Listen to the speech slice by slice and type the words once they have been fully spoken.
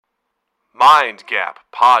Mind Gap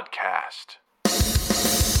Podcast.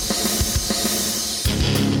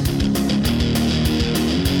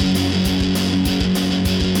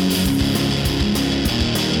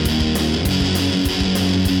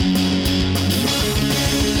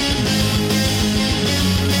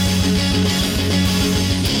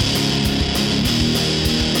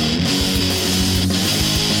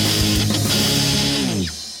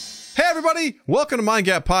 Hey everybody, welcome to Mind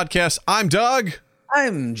Gap Podcast. I'm Doug.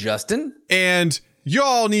 I'm Justin. And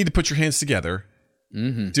y'all need to put your hands together.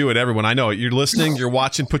 Do it, everyone. I know it. You're listening, you're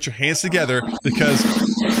watching. Put your hands together because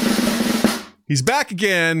he's back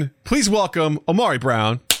again. Please welcome Omari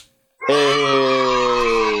Brown. Hey.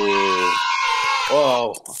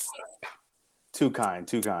 Oh. Too kind.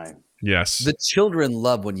 Yes, The children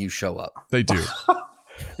love when you show up. they do.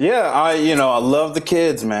 Yeah, I love the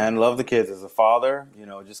kids, man. Love the kids. As a father,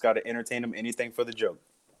 just got to entertain them. Anything for the joke.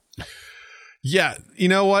 Yeah, you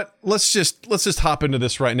know what? Let's just hop into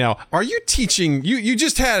this right now. Are you teaching? You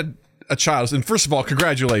just had a child, and first of all,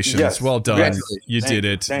 congratulations. Yes. Well done. Congratulations. You did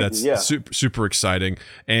it. Thank That's you. Yeah. super exciting.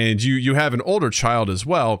 And you have an older child as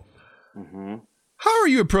well. Mm-hmm. How are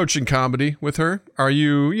you approaching comedy with her? Are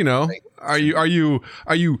you are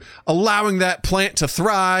you allowing that plant to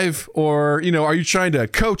thrive, or are you trying to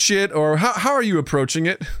coach it, or how are you approaching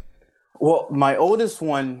it? Well, my oldest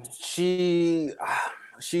one, she's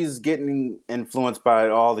getting influenced by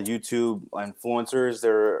all the YouTube influencers.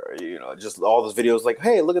 They're, just all those videos like,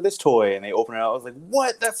 hey, look at this toy. And they open it out. I was like,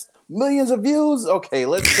 what? That's millions of views? Okay,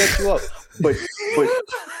 let's set you up. But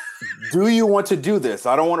do you want to do this?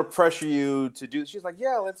 I don't want to pressure you to do. She's like,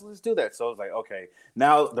 yeah, let's do that. So I was like, okay,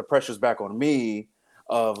 now the pressure's back on me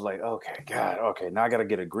of like, okay, God, okay, now I got to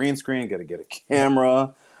get a green screen, got to get a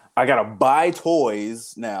camera. I got to buy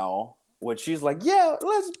toys now. Which she's like, yeah,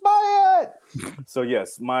 let's buy it. So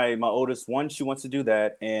yes, my oldest one, she wants to do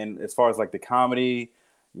that. And as far as like the comedy,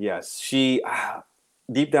 yes, she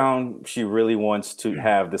deep down, she really wants to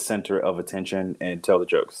have the center of attention and tell the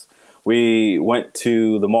jokes. We went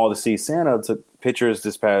to the mall to see Santa, took pictures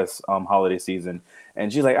this past holiday season.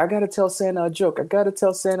 And she's like, I got to tell Santa a joke. I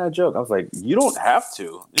was like, you don't have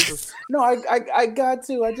to. No, I got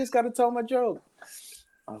to. I just got to tell my joke.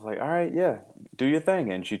 I was like, all right, yeah, do your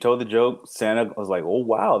thing. And she told the joke. Santa was like, oh,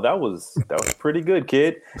 wow, that was pretty good,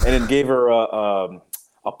 kid. And then gave her a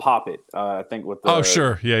poppet, I think with the... Oh,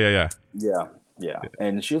 sure. Yeah. Yeah.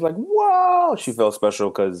 And she was like, wow. She felt special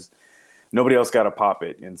because nobody else got a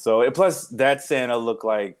poppet. And so, plus that Santa looked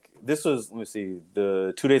like... This was, let me see,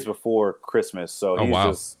 the 2 days before Christmas. So he's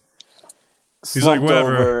just... He's like,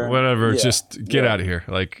 whatever, Yeah. just get out of here.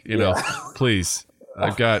 Like, please.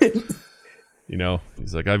 I've got...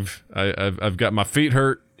 he's like, I've got my feet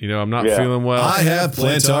hurt. I'm not feeling well. I have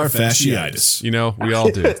plantar fasciitis. We all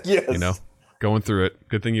do. Yes. Going through it.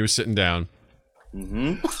 Good thing you were sitting down.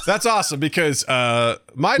 Mm-hmm. That's awesome because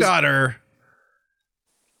my daughter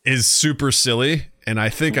is super silly, and I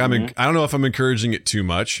think I don't know if I'm encouraging it too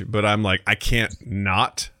much, but I'm like, I can't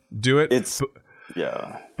not do it.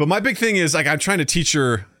 But my big thing is like, I'm trying to teach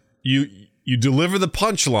her you deliver the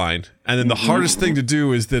punchline, and then the hardest thing to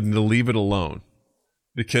do is then to leave it alone.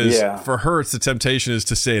 Because for her, it's the temptation is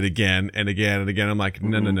to say it again and again and again. I'm like,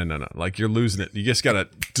 no. Like, you're losing it. You just got to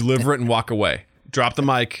deliver it and walk away. Drop the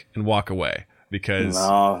mic and walk away. Because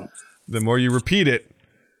the more you repeat it,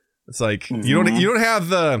 it's like, you don't have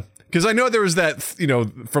the... Because I know there was that,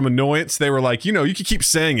 from annoyance, they were like, you can keep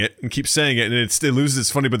saying it, and it loses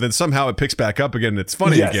its funny, but then somehow it picks back up again, and it's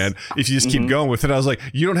funny again if you just keep going with it. I was like,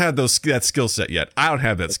 you don't have that skill set yet. I don't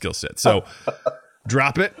have that skill set. So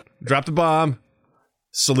drop it, drop the bomb,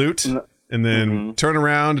 salute, and then turn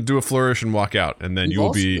around and do a flourish and walk out, and then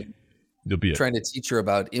you'll be it. Trying to teach her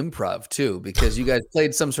about improv too, because you guys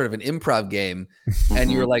played some sort of an improv game, and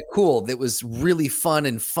you were like, cool, that was really fun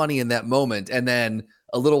and funny in that moment, and then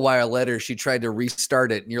a little while later, she tried to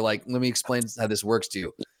restart it, and you're like, let me explain how this works to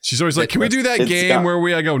you. She's always like, can we do that game where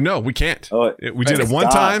I go, no, we can't. We did it one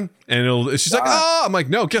time, and she's like, oh, I'm like,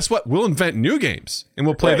 no, guess what? We'll invent new games, and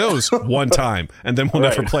we'll play those one time, and then we'll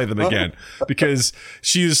never play them again. Because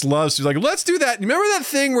she's like, let's do that. Remember that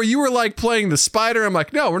thing where you were like playing the spider? I'm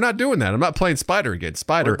like, no, we're not doing that. I'm not playing spider again.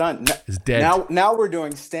 Spider is dead. Now we're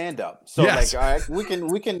doing stand-up. So like, all right, we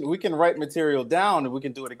can write material down, and we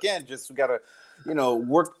can do it again. Just we got to...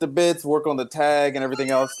 work the bits, work on the tag and everything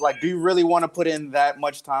else. Like, do you really want to put in that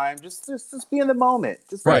much time? Just be in the moment.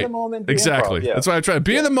 Just be in the moment. Exactly. That's why I try to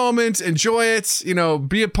be in the moment, enjoy it,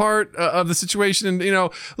 be a part of the situation. And,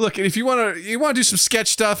 look, if you want to do some sketch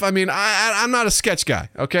stuff, I mean, I'm not a sketch guy.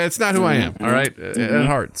 Okay. It's not who I am. All right. At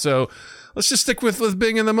heart. So let's just stick with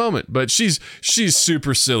being in the moment. But she's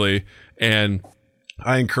super silly. And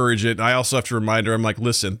I encourage it. I also have to remind her, I'm like,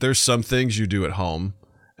 listen, there's some things you do at home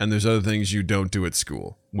and there's other things you don't do at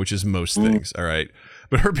school, which is most things. All right.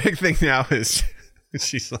 But her big thing now is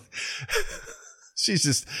she's like, she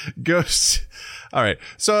just goes, all right.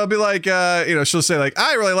 So I'll be like, she'll say like,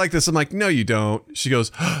 I really like this. I'm like, no, you don't. She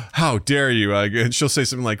goes, how dare you? And she'll say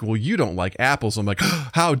something like, well, you don't like apples. I'm like,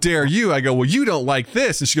 how dare you? I go, well, you don't like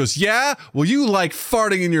this. And she goes, yeah, well, you like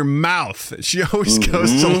farting in your mouth. She always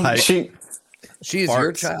goes to like, she is farts.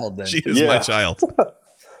 your child then. She is my child.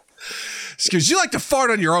 She goes, you like to fart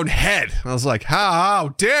on your own head. I was like,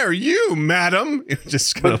 how dare you, madam?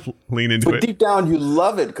 Just gonna lean into but it. Deep down, you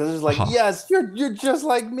love it because it's like, yes, you're just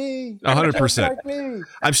like me. 100%.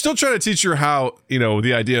 I'm still trying to teach her how,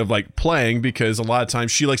 the idea of like playing, because a lot of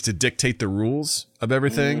times she likes to dictate the rules of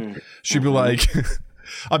everything. She'd be like,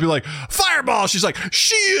 I'll be like, fireball. She's like,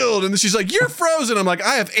 shield. And then she's like, you're frozen. I'm like,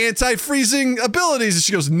 I have anti-freezing abilities. And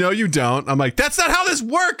she goes, no, you don't. I'm like, that's not how this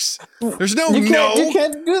works. There's no You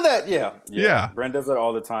can't do that. Yeah. Brent does that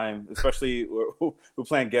all the time, especially we're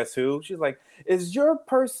playing Guess Who. She's like, is your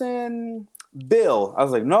person Bill? I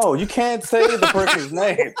was like, no, you can't say the person's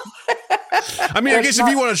name. I mean, I guess if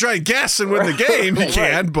you want to try and guess and win the game, you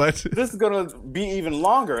can, but this is going to be even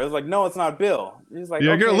longer. It's like, no, it's not Bill. He's like,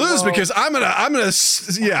 you're going to lose because I'm going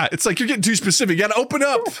to, yeah, it's like you're getting too specific. You got to open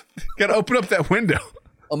up. That window.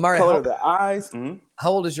 Omari, color of the eyes.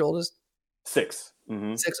 How old is your oldest? 6.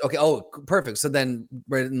 6. Okay. Oh, perfect. So then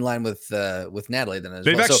right in line with Natalie then as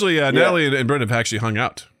They've well. Actually, Natalie and Brent have actually hung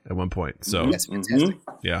out at one point. So that's fantastic.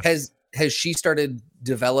 Yeah. Has she started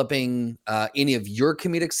developing any of your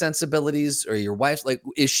comedic sensibilities or your wife's? Like,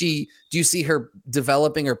 do you see her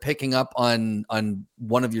developing or picking up on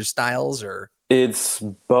one of your styles or? It's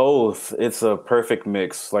both. It's a perfect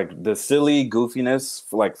mix. Like the silly goofiness,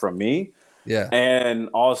 like from me. Yeah. And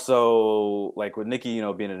also like with Nikki,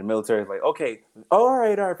 being in the military, like, okay, all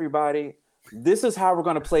right, everybody, this is how we're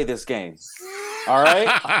going to play this game. All right.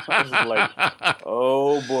 I was like,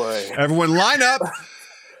 oh boy. Everyone line up.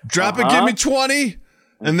 Drop it, give me 20,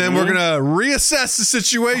 and then we're going to reassess the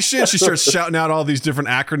situation. She starts shouting out all these different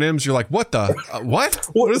acronyms. You're like, what the? What?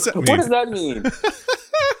 What does that mean? What does that mean?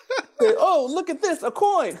 Oh, look at this, a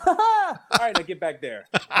coin. All right, now get back there.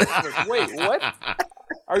 Like, wait, what?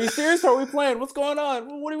 Are you serious? Are we playing? What's going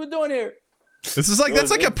on? What are we doing here? This is like, that's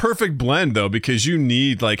like a perfect blend, though, because you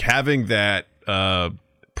need like having that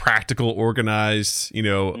practical, organized,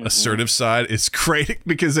 assertive side. It's great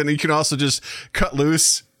because then you can also just cut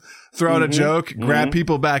loose. Throw out a joke, grab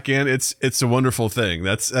people back in. It's a wonderful thing.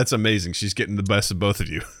 That's amazing. She's getting the best of both of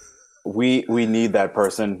you. We need that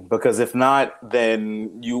person because if not,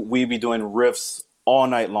 then we be doing riffs all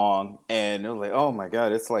night long, and it was like, oh my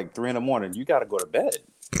god, it's like 3 a.m. You got to go to bed.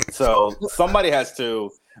 So somebody has to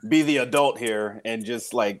be the adult here and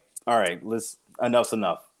just like, all right, enough's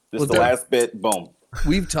enough. This is the last bit. Boom.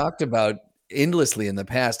 We've talked about endlessly in the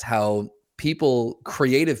past how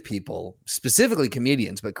creative people, specifically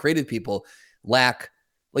comedians, but creative people lack,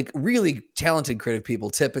 like really talented creative people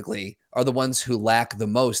typically are the ones who lack the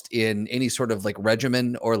most in any sort of like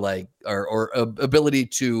regimen or like, or ability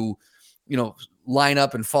to, line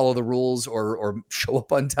up and follow the rules or show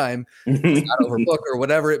up on time, not overbook or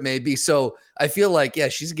whatever it may be. So I feel like, yeah,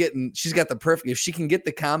 she's got the perfect, if she can get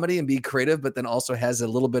the comedy and be creative, but then also has a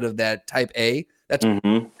little bit of that type A, that's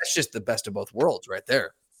just the best of both worlds right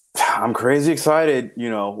there. I'm crazy excited,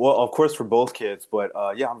 well, of course for both kids, but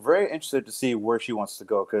I'm very interested to see where she wants to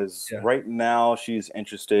go because right now she's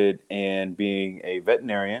interested in being a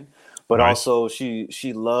veterinarian, but also she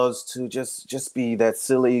loves to just be that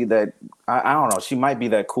silly, that I don't know, she might be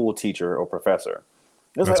that cool teacher or professor.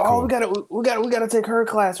 It's like, cool. we gotta take her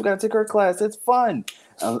class. We gotta take her class. It's fun.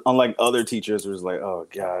 Unlike other teachers who's like, oh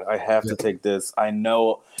God, I have to take this. I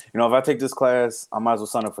know, if I take this class, I might as well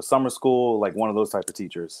sign up for summer school. Like one of those type of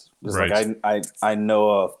teachers. Just like I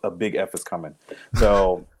know a big F is coming.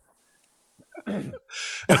 So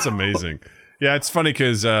that's amazing. Yeah, it's funny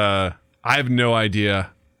because I have no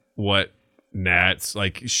idea what Nat's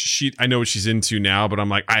like. I know what she's into now, but I'm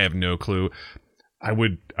like, I have no clue. I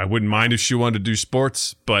wouldn't mind if she wanted to do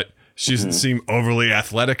sports, but she doesn't seem overly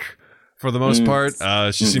athletic for the most part.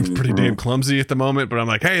 She seems pretty damn clumsy at the moment, but I'm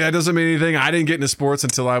like, hey, that doesn't mean anything. I didn't get into sports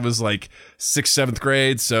until I was like 6th, 7th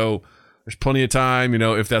grade. So there's plenty of time,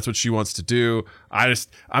 if that's what she wants to do.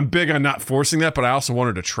 I'm big on not forcing that, but I also want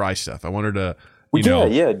her to try stuff. I want her to,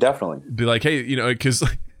 yeah, definitely be like, hey, because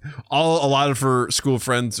like, a lot of her school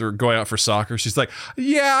friends are going out for soccer. She's like,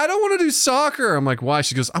 yeah, I don't want to do soccer. I'm like, why?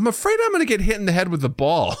 She goes, I'm afraid I'm going to get hit in the head with the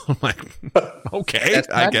ball. I'm like, okay,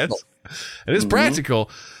 I guess it is practical.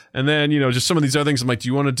 And then, just some of these other things. I'm like, do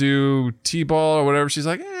you want to do T-ball or whatever? She's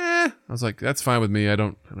like, I was like, that's fine with me. I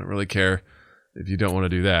don't really care if you don't want to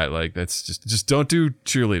do that. Like, that's just don't do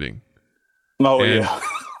cheerleading. Oh, yeah.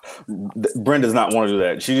 Brenda does not want to do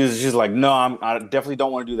that. She's like, no, I definitely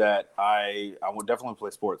don't want to do that. I would definitely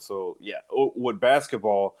play sports. So yeah, with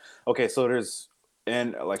basketball, okay. So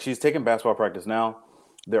she's taking basketball practice now.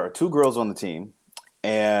 There are 2 girls on the team,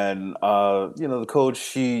 and the coach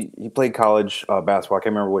he played college basketball. I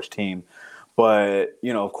can't remember which team, but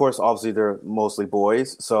of course, obviously they're mostly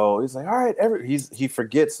boys. So he's like, all right, he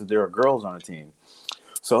forgets that there are girls on the team.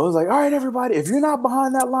 So I was like, all right, everybody, if you're not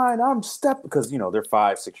behind that line, I'm stepping, because, they're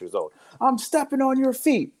 5, 6 years old. I'm stepping on your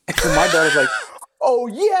feet. And my daughter's like, oh,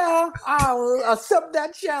 yeah, I'll accept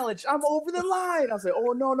that challenge. I'm over the line. I was like,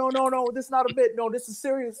 oh, no, this is not a bit. No, this is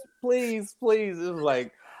serious. Please. It was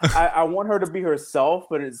like, I want her to be herself,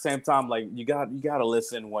 but at the same time, like, you got to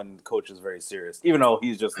listen when the coach is very serious, even though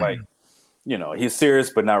he's just like, he's serious,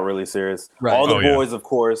 but not really serious. Right. All the boys, of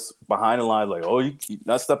course, behind the line, like, oh, you keep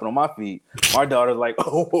not stepping on my feet. My daughter's like,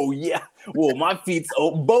 oh, yeah. Well, my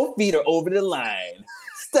both feet are over the line.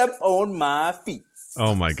 Step on my feet.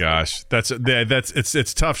 Oh my gosh,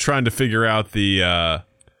 it's tough trying to figure out the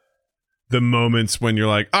moments when you're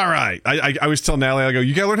like, all right. I always tell Natalie, I go,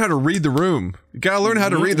 you gotta learn how to read the room. You gotta learn how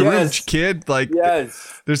to read the room, kid. Like,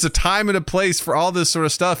 there's a time and a place for all this sort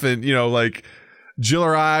of stuff, and like. Jill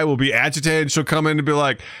or I will be agitated. She'll come in and be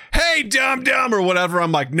like, hey, dumb, or whatever.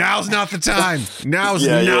 I'm like, now's not the time. Now's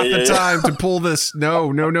not the time to pull this.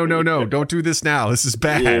 No. Don't do this now. This is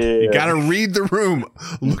bad. You got to read the room.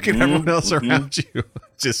 Look at everyone else around you.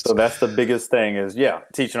 So that's the biggest thing is,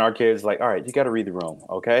 teaching our kids, like, all right, you got to read the room,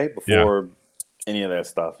 okay? Before any of that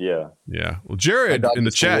stuff. Yeah. Well, Jared in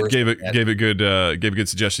the chat gave a good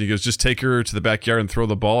suggestion. He goes, just take her to the backyard and throw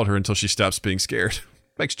the ball at her until she stops being scared.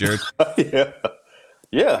 Thanks, Jared.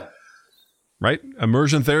 Yeah. Right?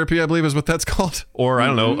 Immersion therapy, I believe, is what that's called. Or, I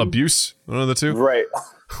don't know, abuse. One of the two. Right.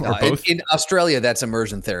 Or both. In Australia, that's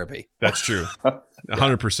immersion therapy. That's true.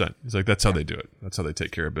 100%. He's like, that's how they do it. That's how they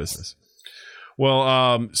take care of business.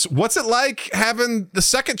 Well, so what's it like having the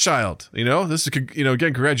second child? This is, again,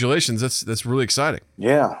 congratulations. That's really exciting.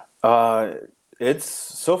 Yeah.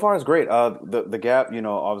 So far it's great. The gap,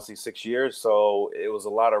 obviously 6 years. So it was a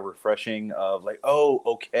lot of refreshing of like, oh,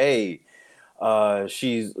 okay.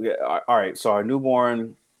 She's all right. So our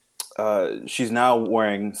newborn, she's now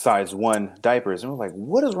wearing size 1 diapers, and we're like,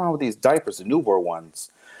 "What is wrong with these diapers, the newborn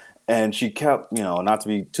ones?" And she kept, not to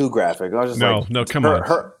be too graphic. I was just no, come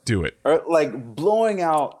on, do it. Like blowing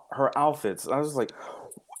out her outfits. I was like,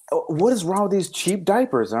 "What is wrong with these cheap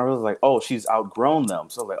diapers?" And I was like, "Oh, she's outgrown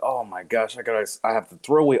them." So I was like, "Oh my gosh, I have to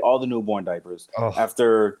throw away all the newborn diapers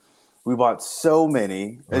after we bought so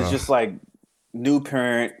many." It's just like. New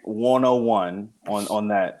parent 101 on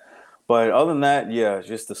that. But other than that,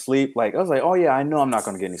 just the sleep. Like, I was like, oh, yeah, I know I'm not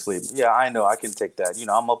going to get any sleep. Yeah, I know I can take that.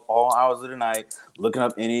 I'm up all hours of the night looking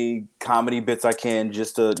up any comedy bits I can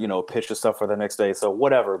just to, pitch the stuff for the next day. So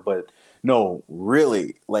whatever. But no,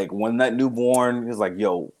 really, like when that newborn is like,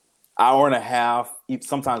 hour and a half,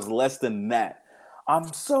 sometimes less than that.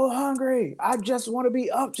 I'm so hungry. I just want to be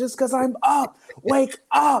up just because I'm up. Wake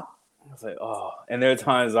up. I was like, oh, and there are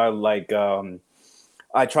times I like,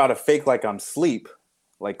 I try to fake like I'm asleep,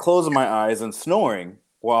 like closing my eyes and snoring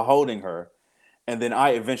while holding her. And then I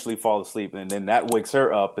eventually fall asleep, and then that wakes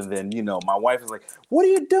her up. And then, my wife is like, what are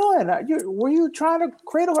you doing? Were you trying to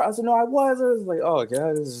cradle her? I said, no, I was. I was like, oh,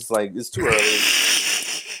 God, this is like, it's too early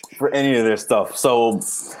for any of this stuff. So,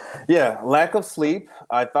 lack of sleep.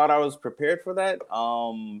 I thought I was prepared for that.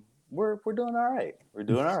 We're doing all right. We're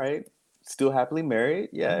doing all right. Still happily married.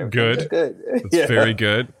 Yeah. Good. That's very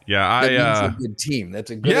good. Yeah. That's a good team.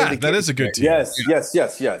 That's a good that is a good team.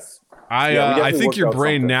 Yes. I think your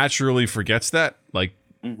brain naturally forgets that, like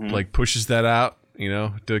pushes that out,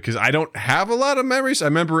 because I don't have a lot of memories. I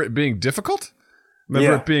remember it being difficult. I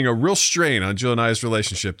remember it being a real strain on Jill and I's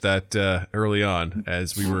relationship that early on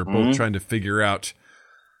as we were both trying to figure out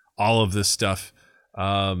all of this stuff.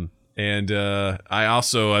 And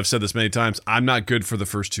I've said this many times, I'm not good for the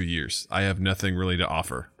first 2 years. I have nothing really to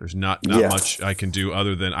offer. There's not much I can do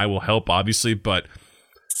other than I will help, obviously, but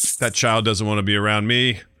that child doesn't want to be around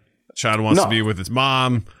me. That child wants to be with its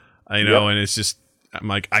mom, and it's just, I'm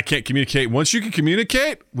like, I can't communicate. Once you can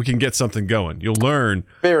communicate, we can get something going. You'll learn.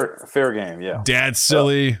 Fair game, yeah. Dad's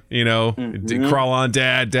silly, crawl on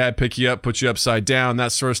dad pick you up, put you upside down,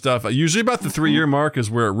 that sort of stuff. Usually about the 3-year mark is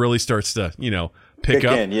where it really starts to, pick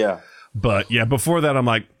up. In, But before that, I'm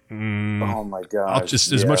like, oh my God. I'll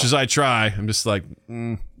just, as much as I try, I'm just like,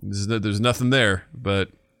 there's nothing there. But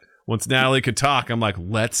once Natalie could talk, I'm like,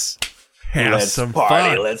 let's Have some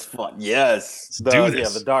fun. Let's fun. Yes. Do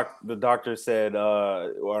this. The doctor said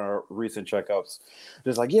on our recent checkups,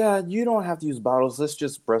 just like, yeah, you don't have to use bottles. Let's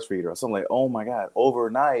just breastfeed her. So I'm like, oh my God,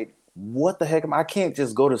 overnight. What the heck? I can't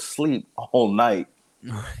just go to sleep all night.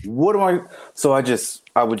 What am I? So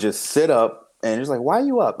I would just sit up and just like, why are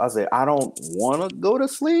you up? I said, I don't want to go to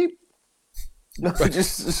sleep.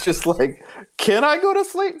 It's just like, can I go to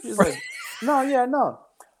sleep? She's like, no.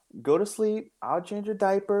 Go to sleep. I'll change your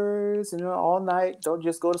diapers, all night. Don't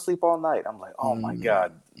just go to sleep all night. I'm like, oh my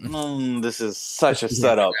God, this is such a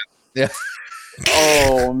setup. Yeah.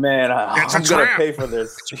 Oh man, I'm gonna pay for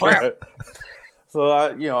this. So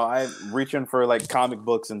I'm reaching for like comic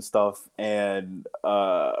books and stuff, and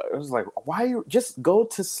it was like, why you just go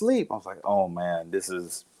to sleep? I was like, oh man, this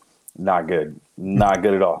is not good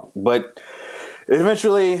at all. But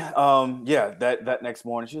eventually, that next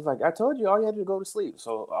morning, she was like, I told you all you had to go to sleep.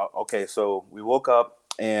 So, okay. So we woke up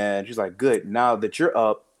and she's like, good. Now that you're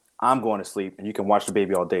up, I'm going to sleep and you can watch the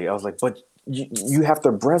baby all day. I was like, but you have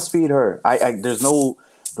to breastfeed her. There's no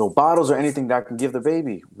bottles or anything that I can give the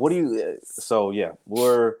baby. What do you, so yeah,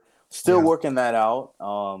 we're still working that out.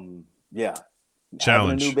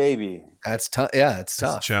 Challenge. Having a new baby. That's tough. Yeah, it's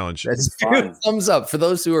tough. That's a challenge. That's thumbs up for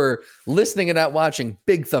those who are listening and not watching.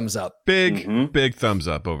 Big thumbs up. Big thumbs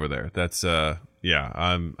up over there. That's I'm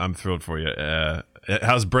thrilled for you.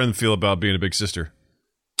 How's Bren feel about being a big sister?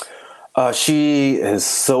 She is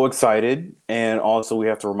so excited, and also we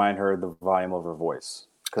have to remind her the volume of her voice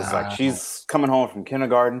because she's coming home from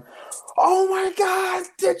kindergarten. Oh my God!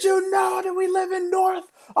 Did you know that we live in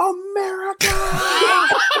North America?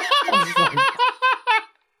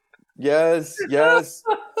 Yes.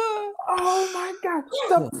 Oh my God!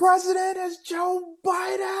 The president is Joe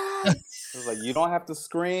Biden. I was like, you don't have to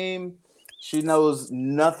scream. She knows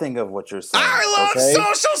nothing of what you're saying. I love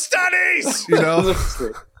social studies.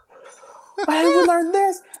 Hey, we learned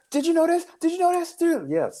this. Did you know this? Did you know this? Dude,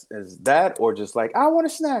 yes. Is that or just like, I want a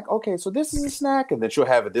snack. Okay, so this is a snack, and then she'll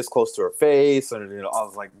have it this close to her face. And I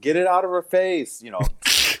was like, get it out of her face.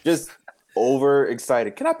 Just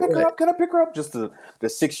overexcited. Can I pick her up? Can I pick her up? Just the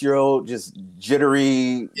 6-year-old, just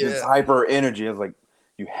jittery, just hyper energy. I was like,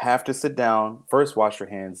 you have to sit down. First, wash your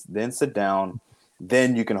hands, then sit down,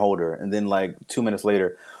 then you can hold her. And then like 2 minutes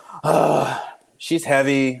later, she's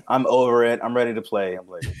heavy. I'm over it. I'm ready to play. I'm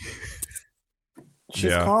like,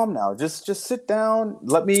 she's calm now. Just sit down.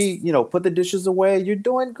 Let me, put the dishes away. You're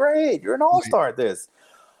doing great. You're an all-star at this.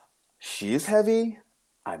 She's heavy.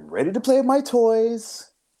 I'm ready to play with my toys.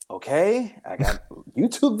 Okay, I got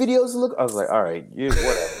YouTube videos to look. I was like, all right,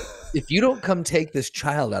 whatever. If you don't come take this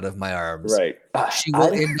child out of my arms, right, she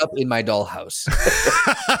will end up in my dollhouse.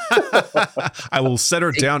 I will set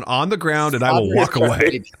her down on the ground and I will walk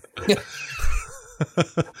away. You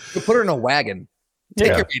put her in a wagon.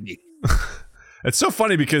 Take your baby. It's so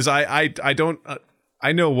funny because I don't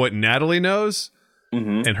I know what Natalie knows.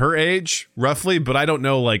 And her age roughly, but I don't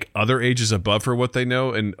know like other ages above her what they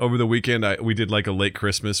know. And over the weekend we did like a late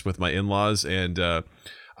Christmas with my in-laws, and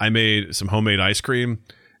I made some homemade ice cream,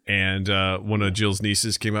 and one of Jill's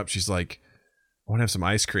nieces came up. She's like, I want to have some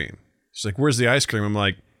ice cream. She's like, where's the ice cream? I'm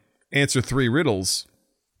like, answer 3 riddles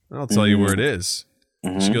and I'll tell you where it is.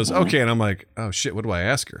 She goes, okay. And I'm like, oh shit, what do I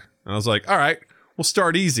ask her? And I was like, all right, we'll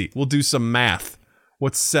start easy. We'll do some math.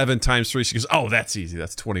 What's 7 times 3? She goes, oh, that's easy.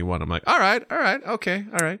 That's 21. I'm like, all right. Okay.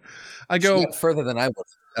 All right. I go further than I would.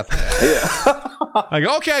 I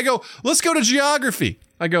go, let's go to geography.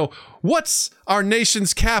 I go, what's our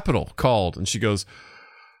nation's capital called? And she goes,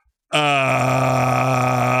 I'm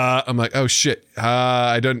like, oh shit.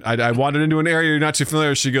 I wandered into an area you're not too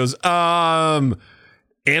familiar. She goes,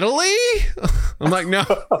 Italy? I'm like, no.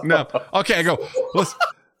 Okay. I go,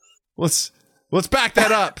 let's back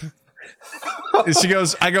that up. And she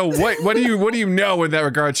goes, I go, what do you know in that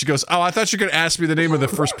regard? She goes, oh, I thought you were going to ask me the name of the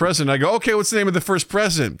first president. I go, okay, what's the name of the first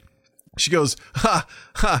president? She goes,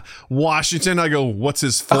 Washington. I go, what's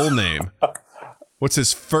his full name? What's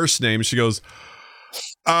his first name? She goes,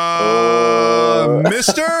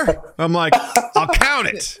 Mister? I'm like, I'll count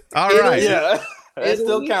it. All right. Yeah, it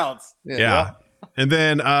still counts. Yeah. And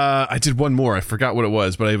then I did one more. I forgot what it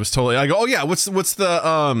was, but I was totally, I go, oh yeah, what's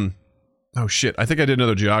the, oh shit, I think I did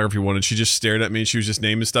another geography one, and she just stared at me and she was just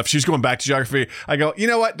naming stuff. She was going back to geography. I go, you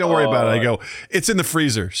know what? Don't worry about it. I go, it's in the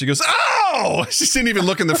freezer. She goes, oh! She didn't even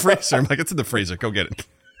look in the freezer. I'm like, it's in the freezer. Go get it.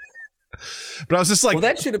 But I was just like, well,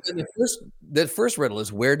 that should have been the first riddle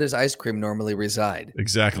is, where does ice cream normally reside?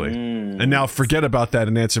 Exactly. And now forget about that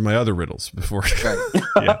and answer my other riddles before.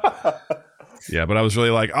 Yeah, but I was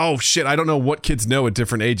really like, oh shit, I don't know what kids know at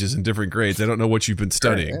different ages and different grades. I don't know what you've been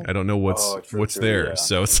studying. I don't know what's there. Yeah.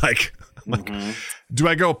 So it's like, Like, do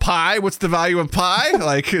I go pie? What's the value of pie?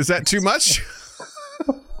 Like, is that too much?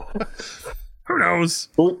 Who knows?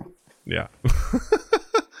 Yeah.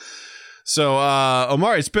 So,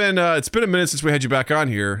 Omari, it's been a minute since we had you back on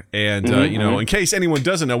here, and you know, in case anyone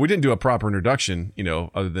doesn't know, we didn't do a proper introduction. You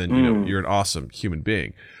know, other than you know, you're an awesome human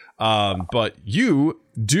being. But you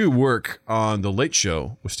do work on the Late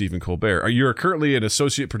Show with Stephen Colbert. You're currently an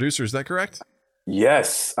associate producer. Is that correct?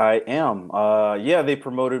 Yes, I am. Yeah, they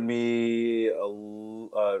promoted me.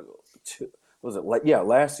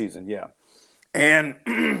 Last season. Yeah. And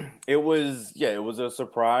it was a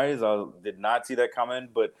surprise. I did not see that coming,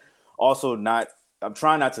 but also I'm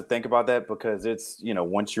trying not to think about that because it's, you know,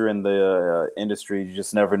 once you're in the industry, you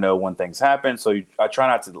just never know when things happen. So I try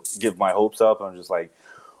not to give my hopes up. I'm just like,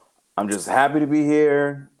 I'm just happy to be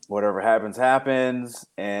here. Whatever happens, happens.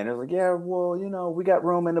 And it was like, yeah, well, you know, we got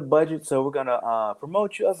room in the budget, so we're going to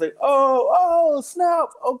promote you. I was like, oh, snap.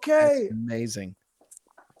 Okay. That's amazing.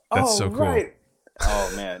 That's so cool. Right.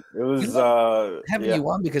 Oh man, it was having you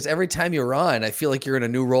on because every time you're on, I feel like you're in a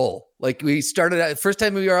new role. Like we started out first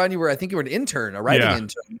time we were on, I think you were an intern, a writing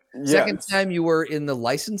intern. Second time you were in the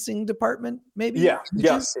licensing department, maybe. Yeah.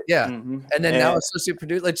 And then now associate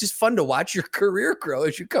producer. Like just fun to watch your career grow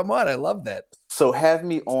as you come on. I love that. So have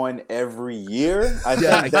me on every year. I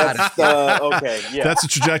think that's okay. Yeah, that's a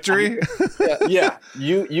trajectory. Yeah.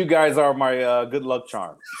 You guys are my good luck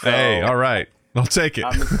charm. So, hey, all right. I'll take it.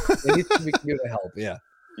 Anything we can do to help, yeah.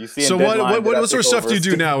 You see. So what sort of stuff do you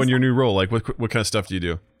do now in your new role? Like what kind of stuff do you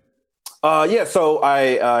do? So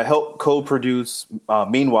I help co-produce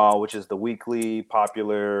Meanwhile, which is the weekly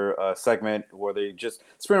popular segment where it's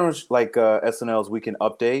pretty much like SNL's Weekend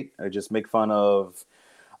Update. I just make fun of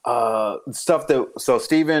stuff so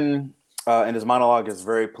Steven in his monologue is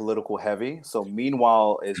very political heavy. So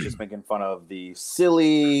Meanwhile is just making fun of the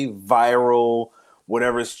silly, viral,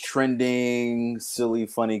 whatever's trending, silly,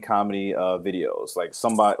 funny comedy videos, like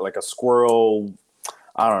somebody, like a squirrel,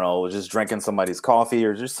 I don't know, just drinking somebody's coffee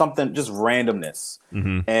or just something, just randomness.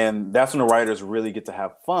 And that's when the writers really get to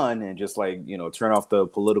have fun and just like, you know, turn off the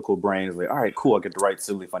political brains. Like, all right, cool, I get to write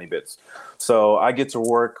silly, funny bits. So I get to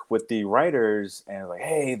work with the writers and like,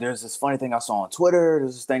 hey, there's this funny thing I saw on Twitter.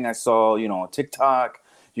 There's this thing I saw, you know, on TikTok.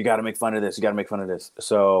 You got to make fun of this. You got to make fun of this.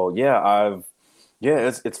 So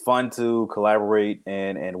it's fun to collaborate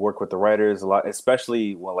and work with the writers a lot,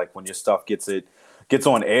 especially when your stuff gets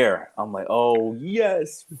on air. I'm like, oh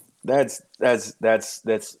yes, that's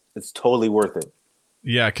it's totally worth it.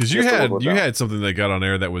 Yeah, because you had something that got on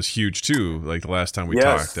air that was huge too. Like the last time we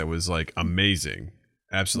talked, that was like amazing,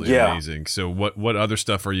 absolutely amazing. So what other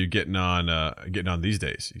stuff are you getting on these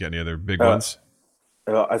days? You got any other big ones?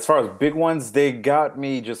 As far as big ones, they got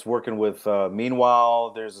me just working with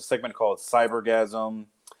Meanwhile. There's a segment called Cybergasm,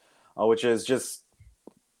 which is just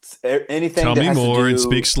anything. Tell me more and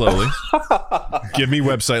speak slowly. Give me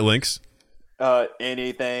website links.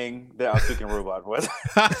 Anything that I'm speaking robot with.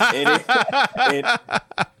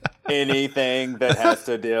 Anything that has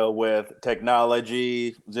to deal with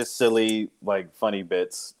technology, just silly, like funny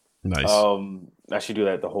bits. Nice. I should do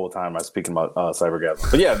that the whole time I'm speaking about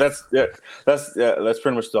Cybergasm. But yeah, that's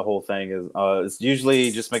pretty much the whole thing. Is it's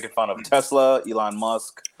usually just making fun of Tesla, Elon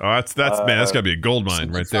Musk. Oh, that's man, that's gotta be a gold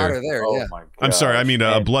mine right there. Oh my God. I'm sorry, I mean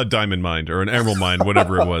a blood diamond mine or an emerald mine,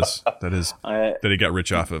 whatever it was that he got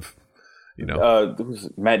rich off of. You know,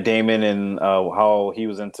 Matt Damon and how he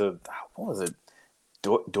was into what was it,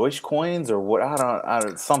 Deutsche coins or what? I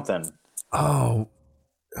don't something. Oh,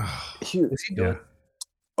 what's he doing? Yeah.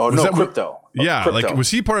 Oh, was no, crypto. Crypto. Like was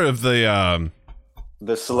he part of the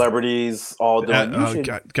celebrities all doing?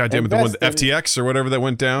 God damn it, the one FTX or whatever that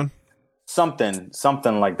went down. Something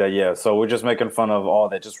like that. Yeah. So we're just making fun of all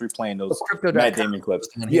that, just replaying those Matt Damon clips.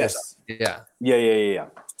 Yes. Yeah.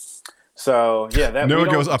 So yeah, that Noah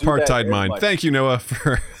goes apartheid mine. Thank you, Noah,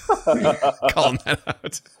 for calling that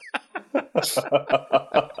out.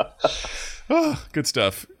 Oh, good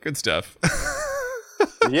stuff.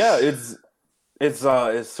 Yeah,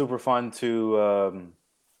 it's super fun to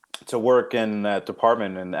work in that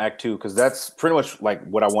department in Act 2 because that's pretty much like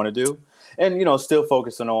what I want to do, and you know, still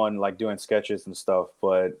focusing on like doing sketches and stuff.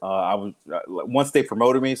 But I was once they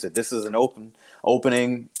promoted me, said this is an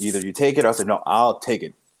opening. Either you take it, I said no, I'll take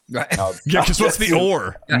it. Right. Yeah, because what's the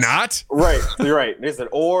or? Yes. Not? Right. You're right. They said,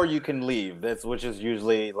 or you can leave. Which is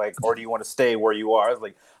usually like, or do you want to stay where you are? I was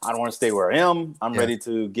like, I don't want to stay where I am. I'm ready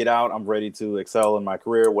to get out. I'm ready to excel in my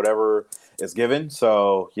career, whatever is given.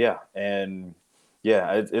 So, yeah. And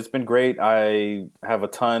yeah, it's been great. I have a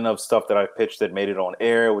ton of stuff that I've pitched that made it on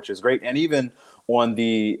air, which is great. And even on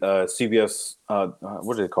the CBS,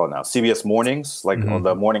 what do they call it now? CBS Mornings, like on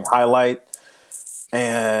the morning highlight.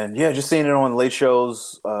 And yeah, just seeing it on Late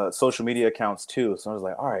Show's social media accounts too. So I was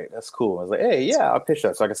like, all right, that's cool. I was like, hey, yeah, I'll pitch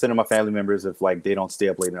that. So I can send to my family members if like they don't stay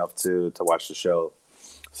up late enough to watch the show.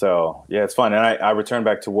 So yeah, it's fun. And I returned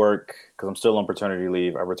back to work because I'm still on paternity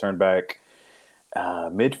leave. I returned back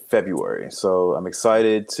mid-February. So I'm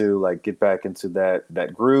excited to like get back into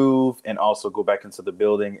that groove and also go back into the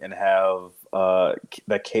building and have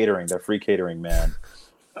that catering, that free catering, man.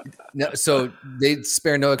 No, so they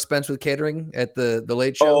spare no expense with catering at the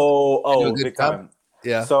Late Show. Oh, big time.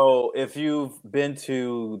 Yeah. So if you've been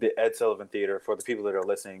to the Ed Sullivan Theater, for the people that are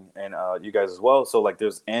listening, and you guys as well, so like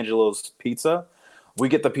there's Angelo's Pizza. We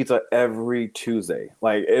get the pizza every Tuesday.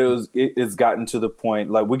 Like it's gotten to the point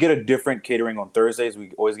like we get a different catering on Thursdays.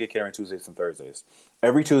 We always get catering Tuesdays and Thursdays.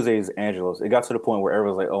 Every Tuesday is Angelo's. It got to the point where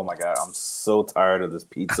everyone's like, "Oh my god, I'm so tired of this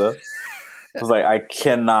pizza." I was like, I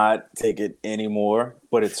cannot take it anymore,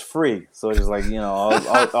 but it's free. So it's just like,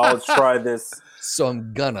 I'll try this. So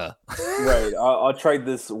I'm gonna. Right. I'll try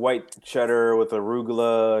this white cheddar with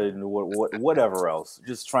arugula and whatever else.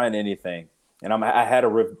 Just trying anything. And I had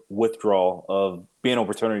a withdrawal of being on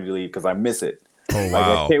paternity leave because I miss it. Oh, like,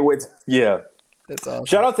 wow. I can't wait. Yeah. That's awesome.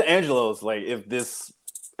 Shout out to Angelo's. Like, if this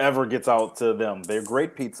ever gets out to them, they're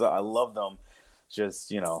great pizza. I love them.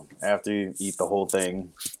 Just, after you eat the whole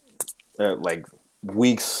thing, like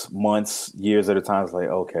weeks, months, years at a time, it's like,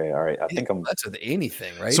 okay, all right. I think I'm. That's with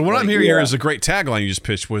anything, right? So what like, I'm hearing here is a great tagline you just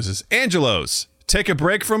pitched was Angelo's. Take a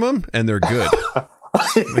break from them and they're good. I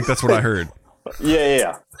think that's what I heard.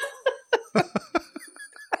 Yeah.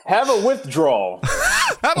 Have a withdrawal.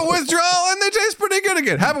 Have a withdrawal and they taste pretty good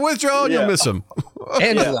again. Have a withdrawal and you'll miss them.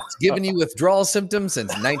 Angelo's giving you withdrawal symptoms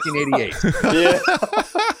since 1988. Yeah.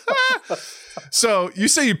 So you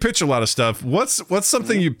say you pitch a lot of stuff. What's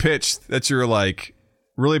something you pitched that you're like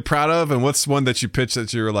really proud of, and what's one that you pitched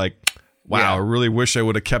that you're like, wow, I really wish I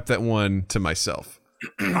would have kept that one to myself?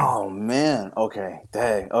 Oh man. Okay.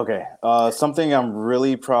 Dang. Okay. Something I'm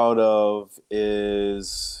really proud of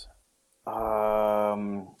is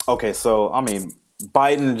okay, so I mean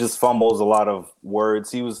Biden just fumbles a lot of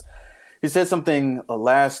words. He said something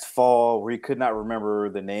last fall where he could not remember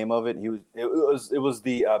the name of it. It was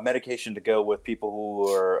the medication to go with people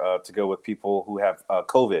who have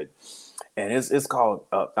COVID, and it's called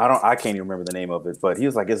I can't even remember the name of it. But he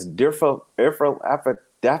was like, it's Dafalax.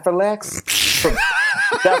 Dafalax.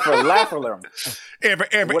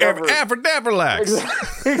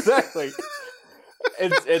 Exactly.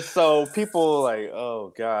 It's so people like,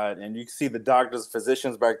 oh God, and you see the doctors,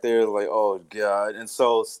 physicians back there like, oh God, and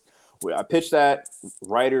so I pitched that.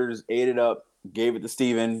 Writers ate it up, gave it to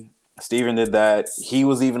Steven. Steven did that. He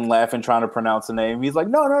was even laughing, trying to pronounce the name. He's like,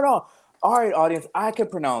 no. All right, audience, I can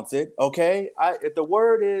pronounce it. Okay, if the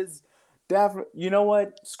word is you know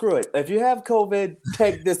what? Screw it. If you have COVID,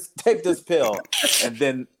 take this pill. And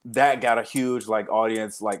then that got a huge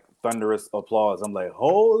audience, thunderous applause. I'm like,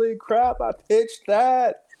 holy crap! I pitched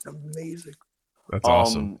that. Amazing. That's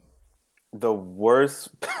awesome. The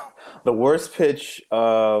worst pitch.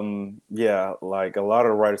 Yeah, like a lot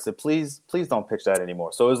of the writers said, please don't pitch that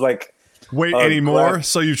anymore. So it was like, wait, anymore?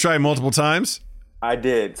 So you tried multiple times? I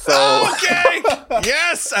did. So okay,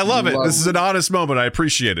 yes, I love it. This is an honest moment. I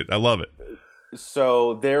appreciate it. I love it.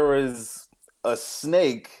 So there was a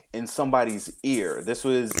snake in somebody's ear. This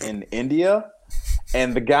was in India,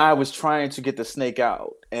 and the guy was trying to get the snake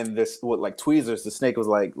out. And this, with tweezers, the snake was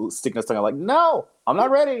sticking his tongue out, no, I'm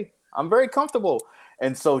not ready. I'm very comfortable.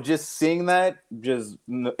 And so just seeing that, and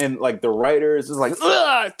the writers is like,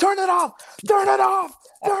 turn it off.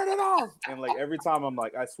 And every time I'm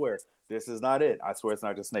like, I swear, this is not it. I swear it's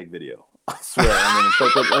not a snake video. I swear.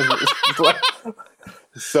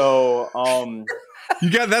 So,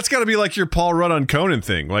 that's got to be like your Paul Rudd on Conan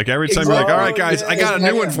thing. Like every time you're like, all right, guys, I got a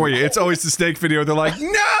new one for you. It's always the snake video. They're like,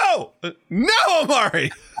 no,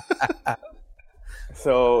 Omari.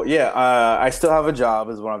 So yeah, I still have a job,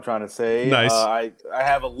 is what I'm trying to say. Nice. I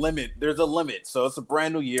have a limit. There's a limit. So it's a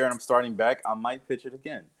brand new year, and I'm starting back. I might pitch it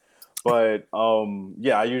again, but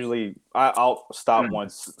yeah, I'll stop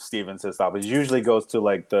once Steven says stop. It usually goes to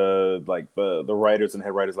the writers and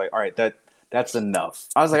head writers. Like, all right, that's enough.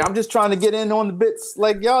 I was like, I'm just trying to get in on the bits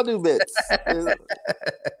like y'all do bits.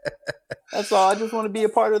 That's all. I just want to be a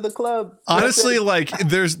part of the club. Honestly,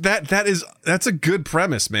 there's that's a good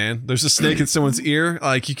premise, man. There's a snake in someone's ear.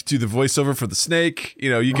 Like you could do the voiceover for the snake.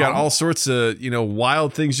 You got all sorts of,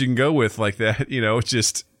 wild things you can go with like that.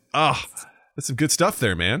 Just, that's some good stuff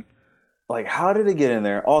there, man. Like, how did it get in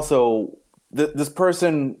there? Also, this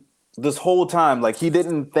person, this whole time, you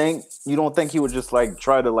don't think he would just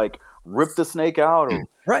try to rip the snake out? Or,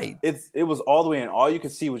 right. It was all the way in. All you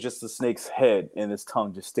could see was just the snake's head and his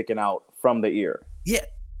tongue just sticking out from the ear. Yeah.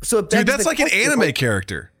 So dude, that's like an anime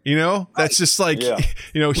character, you know? That's just like, you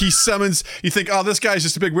know, he summons, you think, oh, this guy's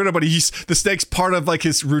just a big weirdo, but the snake's part of like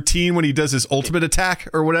his routine when he does his ultimate attack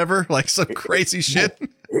or whatever, like some crazy shit.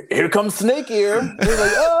 Here comes Snake Ear. He's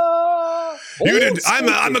like, oh,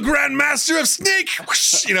 I'm a grand master of snake.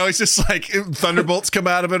 You know, it's just like thunderbolts come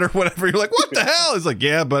out of it or whatever. You're like, what the hell? It's like,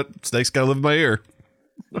 yeah, but snakes gotta live in my ear.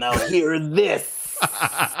 Now hear this.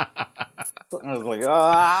 I was like,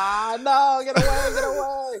 no, get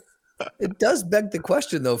away. It does beg the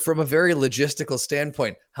question, though, from a very logistical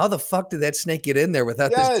standpoint. How the fuck did that snake get in there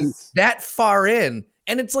without this dude that far in?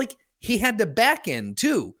 And it's like he had to back in,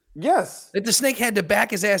 too. Yes. That the snake had to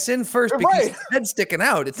back his ass in first because his head's sticking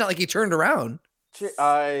out. It's not like he turned around.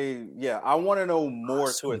 I want to know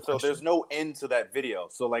more to it. So there's no end to that video.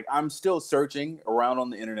 So, like, I'm still searching around on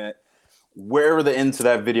the internet wherever the end to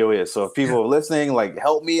that video is. So if people are listening, like,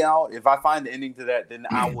 help me out. If I find the ending to that, then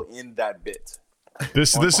I will end that bit.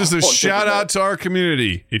 This is a shout out to our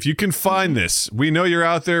community. If you can find this, we know you're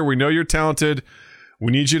out there. We know you're talented.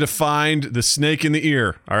 We need you to find the snake in the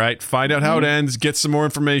ear. All right. Find out how it ends. Get some more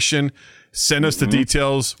information. Send us the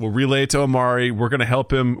details. We'll relay it to Omari. We're going to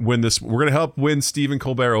help him win this. We're going to help win Stephen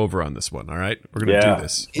Colbert over on this one. All right. We're going to do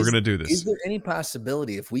this. We're going to do this. Is there any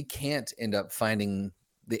possibility if we can't end up finding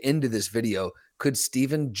the end of this video, could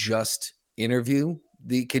Stephen just interview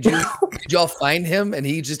could y'all find him and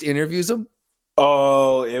he just interviews him?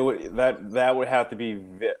 Oh, it would that would have to be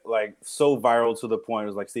like so viral to the point it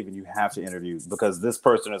was like, Stephen, you have to interview because this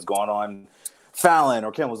person is going on Fallon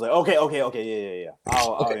or Kim was like, okay, yeah.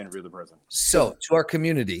 I'll interview the person. So to our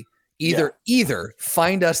community, either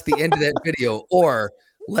find us the end of that video or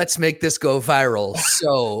let's make this go viral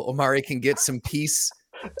so Omari can get some peace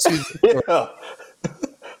to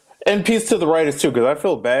and peace to the writers too, because I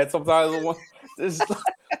feel bad sometimes.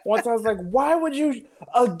 Once I was like, why would you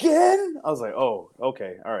again? I was like, oh,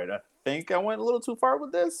 okay, all right. I think I went a little too far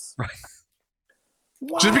with this. Right.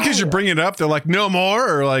 Just because you're bringing it up, they're like, no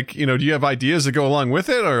more, or like, you know, do you have ideas that go along with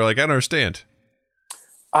it, or like, I don't understand.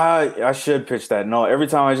 I should pitch that. No, every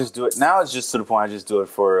time I just do it. Now it's just to the point I just do it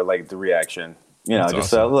for like the reaction. You know, that's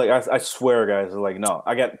just awesome. Like I swear, guys, like, no,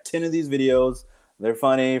 I got 10 of these videos. They're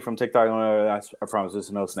funny from TikTok. I promise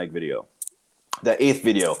there's no snake video. The 8th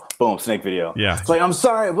video, boom, snake video. Yeah. It's like, I'm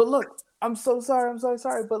sorry, but look, I'm so sorry.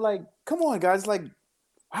 But like, come on, guys. Like,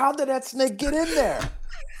 how did that snake get in there?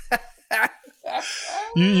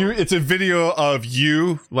 It's a video of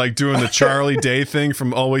you like doing the Charlie Day thing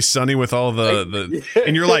from Always Sunny with all the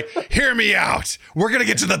and you're like, hear me out. We're going to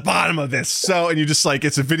get to the bottom of this. So, and you just like,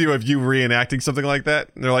 it's a video of you reenacting something like that.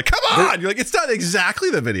 And they're like, come on. You're like, it's not exactly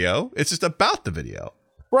the video. It's just about the video.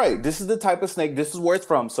 Right. This is the type of snake. This is where it's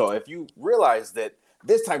from. So if you realize that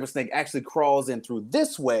this type of snake actually crawls in through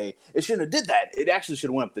this way, it shouldn't have did that. It actually should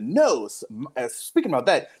have went up the nose. Speaking about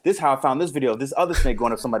that, this is how I found this video. This other snake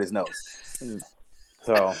going up somebody's nose.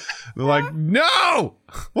 So they're like, no,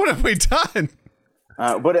 what have we done?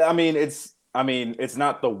 But I mean, it's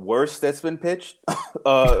not the worst that's been pitched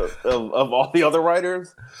of all the other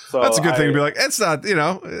writers. So that's a good thing to be like, it's not, you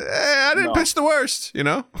know, I didn't pitch the worst, you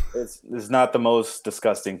know. It's not the most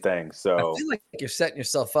disgusting thing. So I feel like you're setting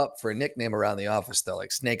yourself up for a nickname around the office, though,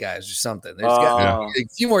 like Snake Eyes or something. There's got a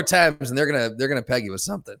few more times, and they're gonna peg you with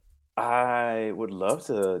something. I would love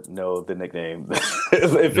to know the nickname.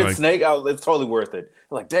 If it's Snake, it's totally worth it.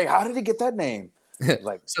 Like, dang, how did he get that name?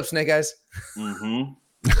 Like, what's up, Snake Eyes? Mm-hmm.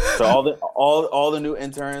 So all the new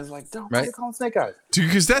interns like, don't call him Snake Eyes, dude,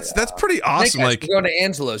 because that's pretty awesome. Snake like, Eyes, we're going to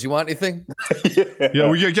Angelo's. You want anything?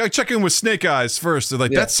 We gotta check in with Snake Eyes first. They're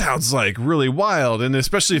like, that sounds like really wild, and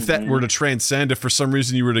especially if that were to transcend. If for some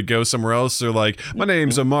reason you were to go somewhere else, they're like, my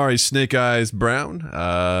name's Omari Snake Eyes Brown.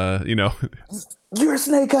 You know. You're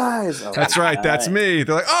Snake Eyes. Oh, that's right. That's me.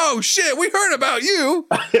 They're like, oh shit, we heard about you.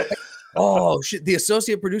 Oh shit! The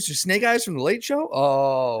associate producer, Snake Eyes from the Late Show.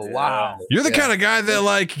 Oh wow! You're the kind of guy that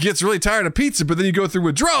like gets really tired of pizza, but then you go through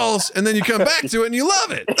withdrawals, and then you come back to it, and you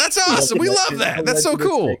love it. That's awesome. We love that. That's so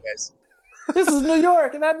cool. This is New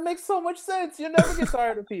York, and that makes so much sense. You never get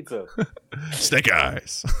tired of pizza. Snake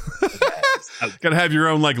Eyes. Gotta have your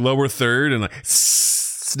own like lower third and like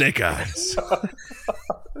Snake Eyes.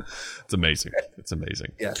 It's amazing. It's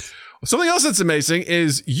amazing. Yes. Something else that's amazing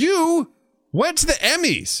is you went to the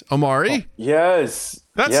Emmys, Omari. Oh, yes.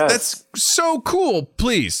 That's so cool.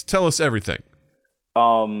 Please tell us everything.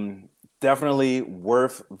 Definitely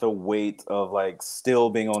worth the wait of like still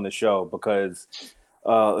being on the show because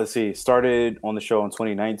let's see, started on the show in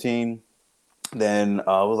 2019. Then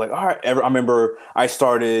I was like, all right. I remember I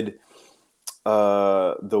started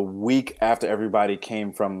the week after everybody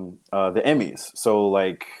came from the Emmys. So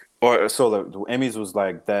like, the Emmys was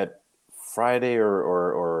like that Friday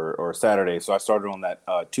or Saturday. So I started on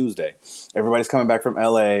that Tuesday. Everybody's coming back from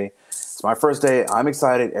LA. It's my first day. I'm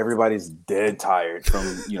excited. Everybody's dead tired from,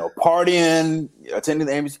 partying, attending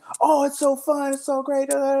the Emmys. Oh, it's so fun. It's so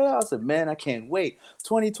great. I said, man, I can't wait.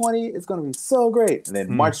 2020 is going to be so great. And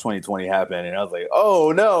then March 2020 happened. And I was like,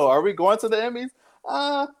 oh, no. Are we going to the Emmys?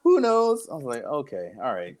 Who knows? I was like, okay.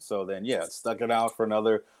 All right. So then, stuck it out for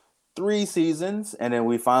another 3 seasons. And then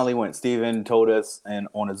we finally went. Steven told us and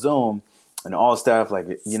on a Zoom and all staff, like,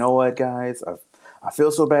 you know what, guys? I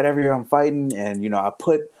feel so bad every year I'm fighting. And, I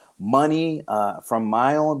put money from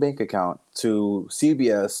my own bank account to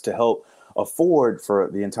CBS to help afford for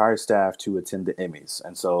the entire staff to attend the Emmys.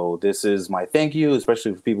 And so this is my thank you,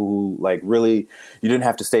 especially for people who really, you didn't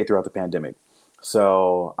have to stay throughout the pandemic.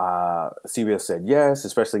 So CBS said yes,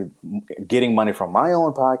 especially getting money from my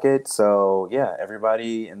own pocket. So yeah,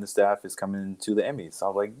 everybody in the staff is coming to the Emmys. So I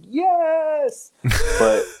was like, yes.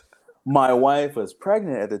 But my wife was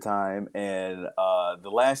pregnant at the time. And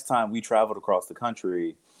the last time we traveled across the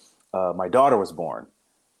country, my daughter was born.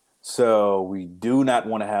 So we do not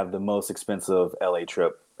want to have the most expensive LA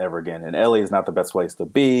trip ever again. And LA is not the best place to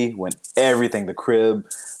be when everything, the crib,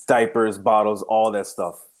 diapers, bottles, all that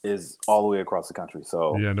stuff is all the way across the country.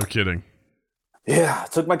 So yeah, no kidding. Yeah, I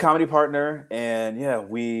took my comedy partner and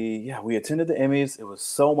we attended the Emmys. It was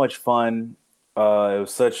so much fun. It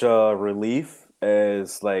was such a relief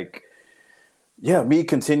as me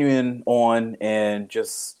continuing on and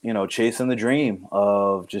just, chasing the dream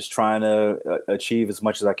of just trying to achieve as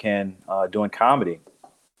much as I can doing comedy.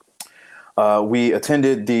 We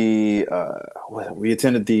attended the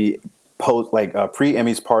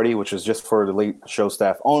pre-Emmys party, which was just for the late show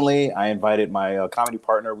staff only. I invited my comedy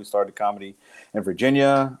partner. We started comedy in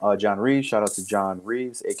Virginia, John Reeves. Shout out to John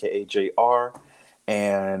Reeves, aka JR.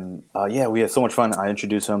 And we had so much fun. I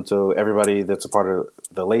introduced him to everybody that's a part of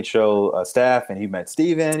the Late Show staff, and he met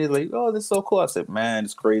Steven. He's like, "Oh, this is so cool." I said, "Man,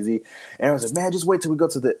 it's crazy." And I was like, "Man, just wait till we go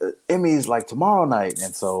to the Emmys tomorrow night."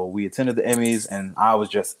 And so we attended the Emmys, and I was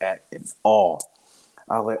just in awe.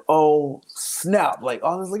 I was like, "Oh snap!" I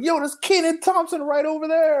was like, "Yo, there's Kenan Thompson right over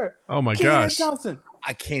there." Oh my gosh, Thompson!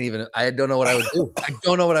 I can't even. I don't know what I would do. I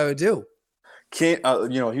don't know what I would do. He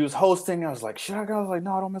was hosting. I was like, should I go? I was like,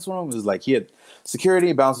 no, don't mess with him. It was like he had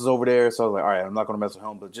security bounces over there, so I was like, all right, I'm not going to mess with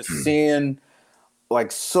him. But just seeing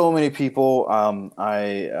so many people,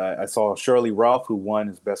 I saw Shirley Ralph, who won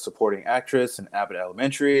as Best Supporting Actress in Abbott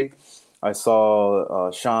Elementary. I saw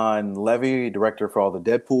Sean Levy, director for all the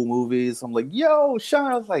Deadpool movies. I'm like, yo,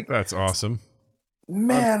 Sean. I was like, that's awesome,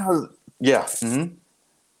 man. Mm-hmm.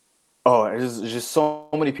 Oh, there's just so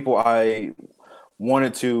many people I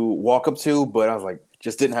wanted to walk up to, but I was like,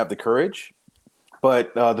 just didn't have the courage.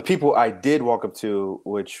 But the people I did walk up to,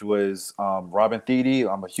 which was Robin Thede.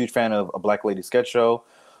 I'm a huge fan of A Black Lady Sketch Show.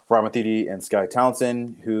 Robin Thede and Sky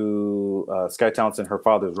Townsend, Sky Townsend, her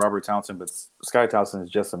father is Robert Townsend, but Sky Townsend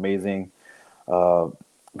is just amazing.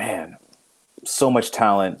 Man, so much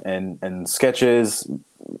talent and sketches,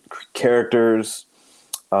 characters.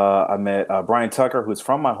 I met Brian Tucker, who's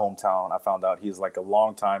from my hometown. I found out he's a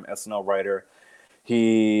longtime SNL writer.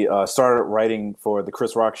 He started writing for the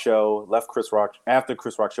Chris Rock Show, left Chris Rock. After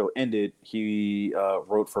Chris Rock Show ended, he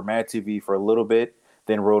wrote for Mad TV for a little bit,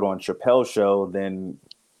 then wrote on Chappelle's Show, then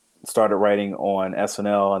started writing on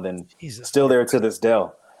SNL, and then still there to this day.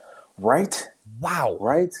 Right? Wow.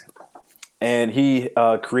 Right? And he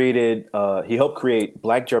helped create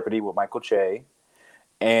Black Jeopardy with Michael Che,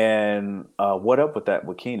 and What Up With That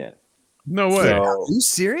with Kenan. No way. So, are you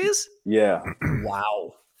serious? Yeah.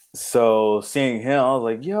 Wow. So seeing him, I was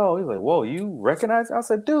like, yo, he's like, whoa, you recognize? I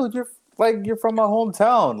said, dude, you're from my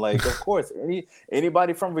hometown. Of course,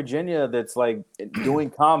 anybody from Virginia that's doing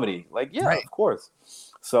comedy, right. Of course.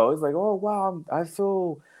 So it's like, oh, wow, I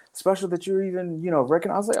feel special that you're even,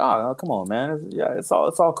 recognize. I was like, oh, come on, man. It's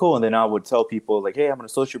all cool. And then I would tell people hey, I'm an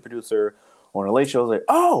associate producer on a Late Show. I was like,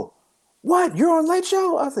 oh, what? You're on Late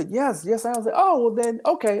Show? I was like, yes. I was like, oh, well then,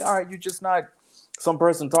 okay. All right. You're just not some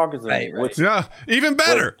person talking to me. Right. Yeah, even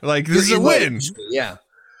better. This is a win. Yeah,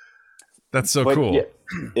 that's so cool. Yeah,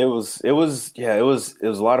 it was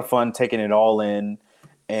a lot of fun taking it all in,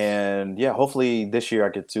 and hopefully this year I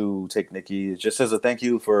get to take Nikki just as a thank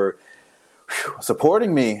you for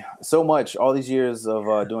supporting me so much all these years of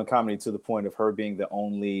doing comedy to the point of her being the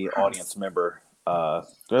only audience member.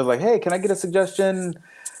 They're like, hey, can I get a suggestion?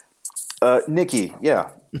 Nikki, yeah.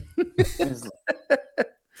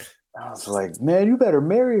 I was like, man, you better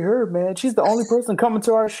marry her, man. She's the only person coming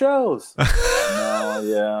to our shows.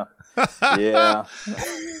 No, yeah.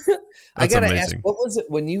 I gotta ask, what was it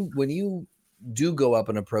when you do go up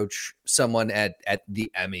and approach someone at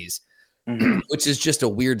the Emmys? which is just a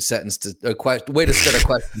weird sentence to way to start a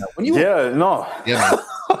question. When you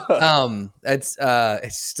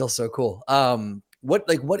it's still so cool.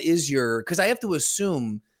 What is your, because I have to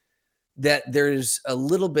assume that there's a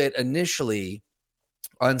little bit initially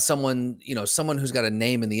on someone, someone who's got a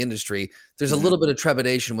name in the industry, there's a little bit of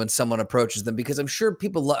trepidation when someone approaches them, because I'm sure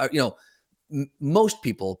people, most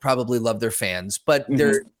people probably love their fans, but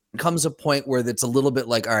there comes a point where it's a little bit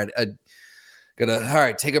like, all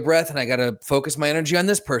right, take a breath, and I gotta focus my energy on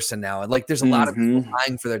this person now. And like, there's a lot of people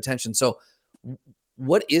vying for their attention. So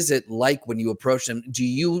what is it like when you approach them? Do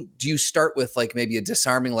you start with like maybe a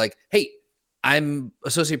disarming, like, hey, I'm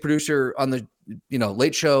associate producer on the,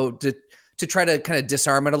 Late Show, to try to kind of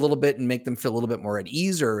disarm it a little bit and make them feel a little bit more at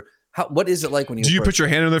ease? Or what is it like when you do you put your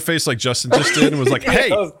hand on their face like Justin just did and was like,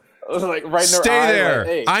 hey, I was like right in stay their there. Like,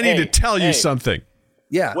 hey, I need to tell you something.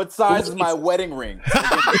 Yeah. What size is my wedding ring?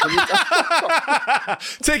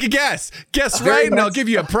 Take a guess. Guess right, and I'll give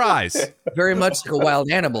you a prize. Very much like a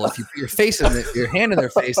wild animal. If you put your hand in their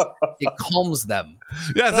face, it calms them.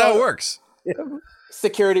 Yeah, that's how it works.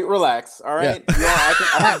 Security, relax. All right. Yeah,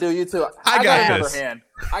 I can do you too. I got another hand.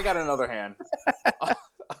 I got another hand.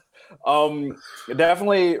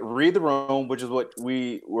 Definitely read the room, which is what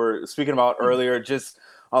we were speaking about earlier. Just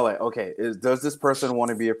okay, does this person want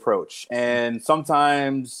to be approached? And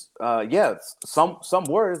sometimes, some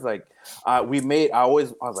words like I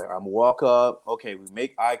was like, I'm walk up, okay, we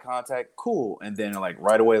make eye contact, cool, and then like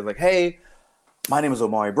right away, like, hey, my name is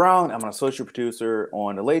Omari Brown. I'm an associate producer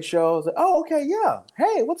on The Late Show. I was like, oh, okay, yeah.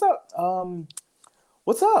 Hey, what's up?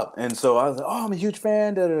 What's up? And so I was like, oh, I'm a huge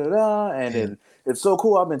fan, and then it's so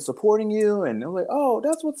cool. I've been supporting you, and I'm like, oh,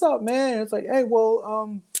 that's what's up, man. And it's like, hey,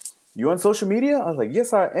 well, you on social media? I was like,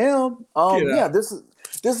 yes, I am. Yeah, this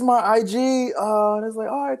is my IG. And it's like,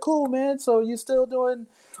 all right, cool, man. So you still doing?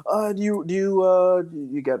 Do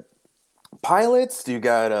you got pilots? Do you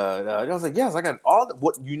got? I was like, yes, I got all.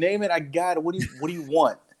 What you name it, I got it. What do you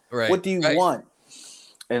want? Right. What do you want?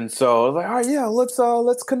 And so I was like, all right, yeah,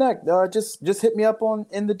 let's connect. Just hit me up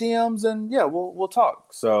in the DMs, and yeah, we'll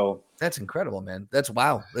talk. So. That's incredible, man. That's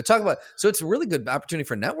wow. Let's talk about. So it's a really good opportunity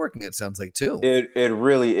for networking. It sounds like too. It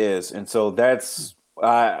really is, and so that's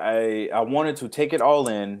I wanted to take it all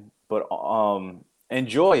in, but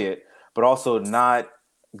enjoy it, but also not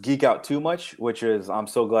geek out too much. Which is, I'm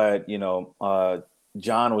so glad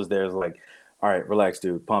John was there. Is like, all right, relax,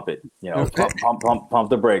 dude, pump it. Pump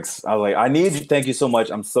the brakes. I was like, I need you. Thank you so much.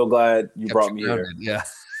 I'm so glad you brought me here. Yeah.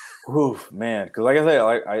 Oof, man, because like I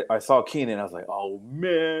said, I saw Keenan, I was like, oh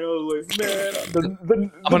man, I was like, man,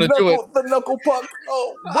 I'm gonna do it. The knuckle puck.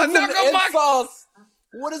 Oh, what's knuckle an puck? Ed sauce?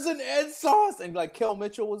 What is an Ed sauce? And like Kel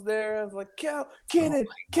Mitchell was there. I was like, Keenan,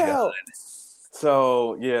 Kel.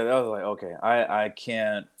 So yeah, that was like, okay, I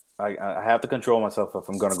can't. I have to control myself if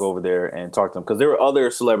I'm gonna go over there and talk to them, because there were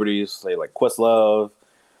other celebrities, say like Questlove,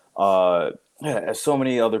 so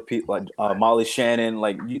many other people, like Molly Shannon,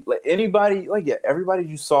 anybody, everybody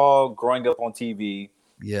you saw growing up on TV,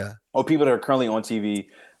 or people that are currently on TV,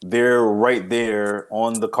 they're right there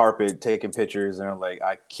on the carpet taking pictures, and they're like,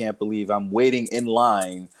 I can't believe I'm waiting in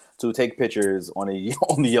line to take pictures on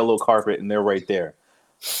the yellow carpet, and they're right there.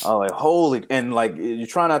 I'm like, holy, and like you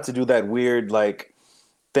try not to do that weird like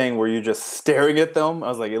thing where you're just staring at them. I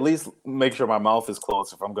was like, at least make sure my mouth is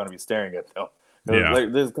closed if I'm going to be staring at them. Yeah.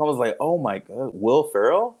 Like this was like, oh my god, Will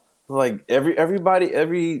Ferrell. Like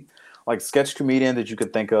every like sketch comedian that you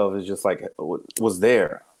could think of is just like was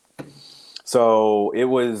there. So it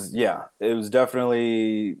was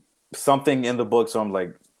definitely something in the book. So I'm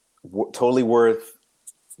like, totally worth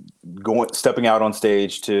stepping out on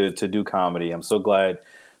stage to do comedy. I'm so glad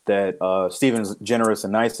that Steven's generous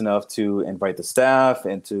and nice enough to invite the staff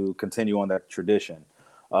and to continue on that tradition.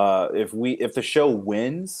 If the show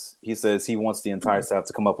wins, he says he wants the entire staff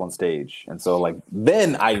to come up on stage, and so like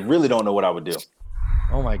then I really don't know what I would do.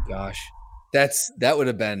 Oh my gosh, that would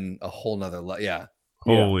have been a whole nother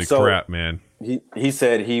Holy crap, man! He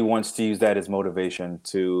said he wants to use that as motivation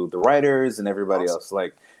to the writers and everybody else.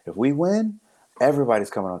 Like if we win, everybody's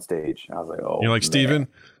coming on stage. And I was like, oh, you're like, Steven,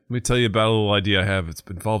 let me tell you about a little idea I have. It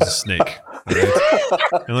involves a snake. All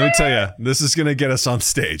right? And let me tell you, this is going to get us on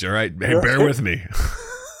stage. All right, hey, bear with me.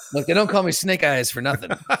 Look, they don't call me Snake Eyes for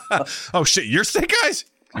nothing. Oh shit, you're Snake Eyes?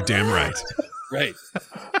 You're damn right. Right.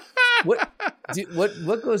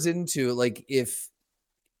 What goes into like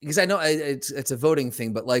because I know it's a voting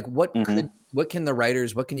thing, but like what can the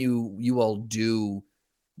writers, what can you all do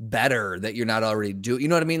better that you're not already doing? You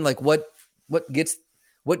know what I mean? Like what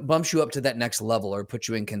bumps you up to that next level or puts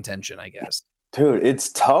you in contention, I guess. Dude, it's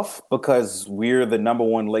tough because we're the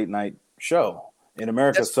 #1 late night show in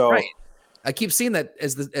America. That's so right. I keep seeing that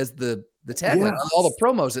as the the tagline on all the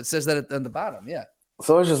promos. It says that on the bottom. Yeah.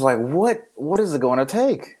 So it's just like, what is it going to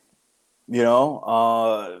take? You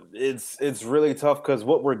know, it's really tough because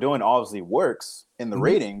what we're doing obviously works in the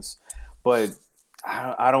ratings, but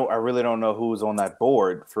I really don't know who's on that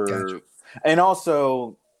board for. Gotcha. And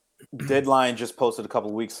also, Deadline just posted a couple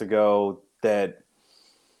of weeks ago that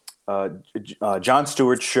Jon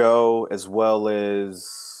Stewart's show, as well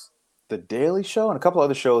as The Daily Show and a couple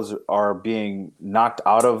other shows, are being knocked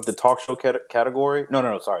out of the talk show category.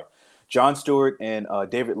 No, sorry. Jon Stewart and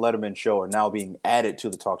David Letterman show are now being added to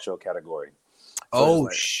the talk show category. So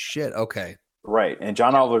shit. Okay. Right. And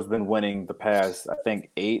John Oliver's been winning the past, I think,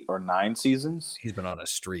 8 or 9 seasons. He's been on a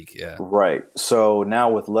streak. Yeah. Right. So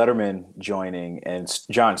now with Letterman joining and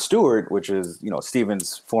Jon Stewart, which is, you know,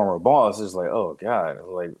 Steven's former boss, is like, oh God,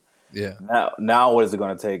 like, yeah. Now what is it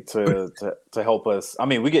going to take to help us? I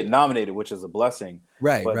mean, we get nominated, which is a blessing.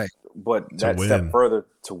 Right. But that step further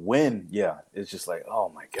to win, it's just like, oh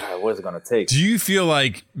my God, what is it going to take? Do you feel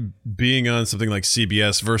like being on something like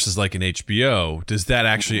CBS versus like an HBO, does that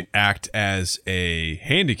actually act as a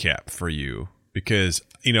handicap for you? Because,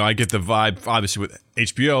 you know, I get the vibe, obviously, with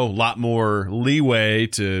HBO, a lot more leeway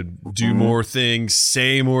to do more things,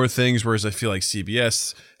 say more things, whereas I feel like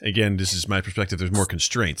CBS, again, this is my perspective, there's more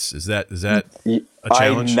constraints. Is that a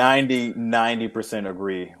challenge? I 90%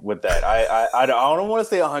 agree with that. I don't want to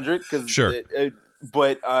say 100 because sure.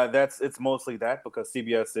 But it's mostly that because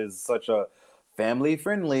CBS is such a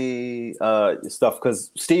family-friendly stuff,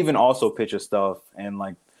 because Steven also pitches stuff, and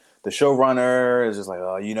like the showrunner is just like,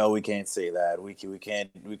 oh, you know, we can't say that. We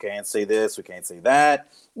can't say this. We can't say that. I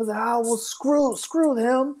was like, oh, well, screw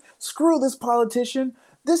him. Screw this politician.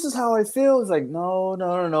 This is how I feel. It's like,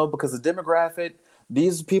 no, because the demographic,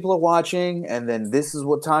 these people are watching, and then this is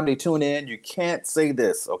what time they tune in. You can't say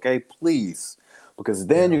this, okay? Please. Because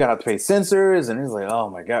then you're going to have to pay censors, and he's like, oh,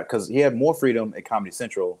 my God. Because he had more freedom at Comedy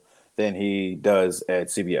Central than he does at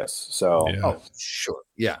CBS. So, oh, sure.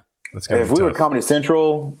 Yeah. If we were Comedy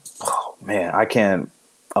Central, oh, man, I can't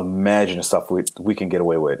imagine the stuff we can get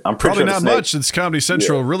away with. I'm pretty probably not much, since Comedy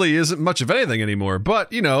Central really isn't much of anything anymore.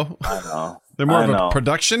 But, you know, I know. They're more of a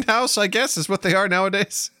production house, I guess, is what they are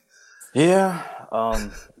nowadays. Yeah.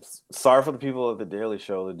 Sorry for the people of The Daily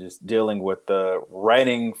Show that are just dealing with the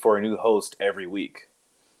writing for a new host every week.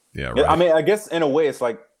 Yeah, right. I mean, I guess in a way it's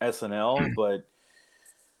like SNL, but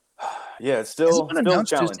yeah, it's still a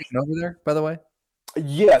challenge. Over there, by the way?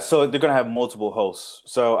 Yeah, so they're going to have multiple hosts.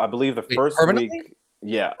 So I believe the first week.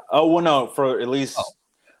 Yeah. Oh, well, no, for at least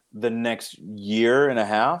the next year and a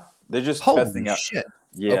half. They're just testing out. Shit.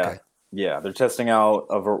 Yeah. Okay. Yeah, they're testing out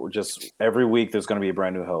just every week there's going to be a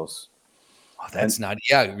brand new host. Oh, that's not.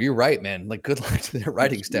 Yeah, you're right, man. Like, good luck to their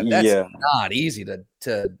writing staff. That's not easy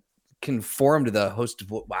to conform to the host.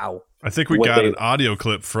 Wow. I think we got an audio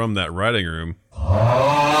clip from that writing room.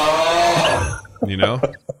 You know?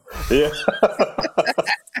 Yeah.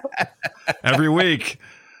 Every week.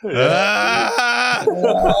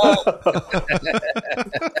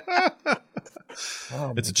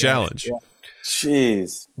 It's a challenge. Yeah.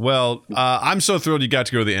 Jeez. Well, I'm so thrilled you got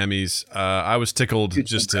to go to the Emmys. I was tickled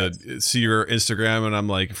just to see your Instagram, and I'm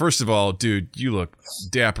like, first of all, dude, you look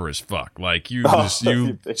dapper as fuck. Like you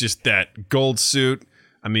just that gold suit.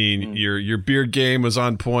 I mean, your beard game was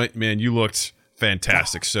on point, man. You looked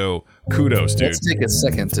fantastic. So kudos, dude. Let's take a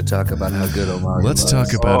second to talk about how good Omari was.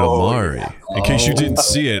 Talk about Omari. In case you didn't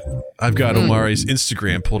see it, I've got Omari's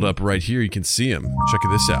Instagram pulled up right here. You can see him. Check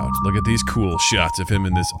this out. Look at these cool shots of him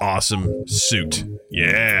in this awesome suit.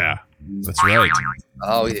 Yeah, that's right.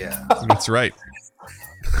 Oh, yeah. That's right.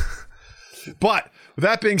 But with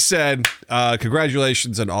that being said,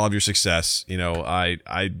 congratulations on all of your success. You know,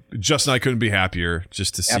 Justin and I couldn't be happier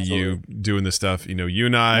just to see you doing this stuff. You know, you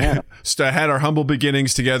and I had our humble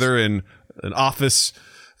beginnings together in an office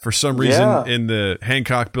for some reason in the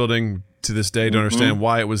Hancock building. To this day, don't understand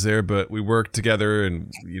why it was there, but we worked together,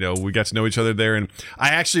 and you know, we got to know each other there. And I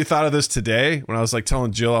actually thought of this today when I was like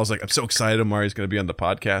telling Jill, I was like, I'm so excited Omari's going to be on the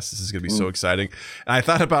podcast. This is going to be so exciting. And I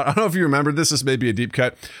thought about, I don't know if you remember this. This may be a deep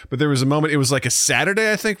cut, but there was a moment. It was like a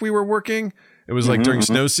Saturday, I think we were working. It was like during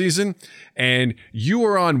snow season, and you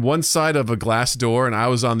were on one side of a glass door, and I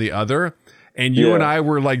was on the other. And you and I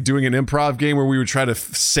were like doing an improv game where we would try to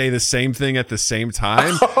say the same thing at the same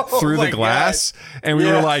time through the glass. God. And we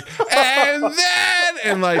were like, and then,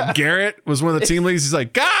 and like Garrett was one of the team leads. He's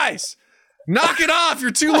like, guys, knock it off.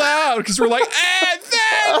 You're too loud. Cause we're like, and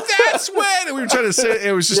then that's when, and we were trying to say,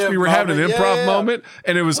 it was just, we were having an improv moment,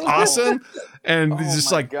 and it was awesome. And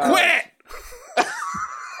just like, quit.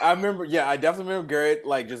 I remember, I definitely remember Garrett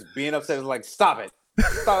like just being upset. Like, stop it.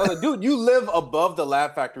 So I was like, dude, you live above the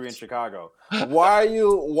Laugh Factory in Chicago. Why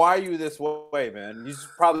are you this way, man? You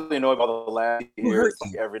probably know about the laugh here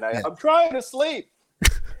every night. I'm trying to sleep.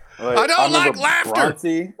 Like, I don't like laughter.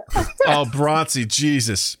 Bronte. Oh, Bronte,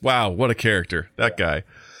 Jesus. Wow, what a character. That guy.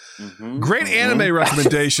 Great anime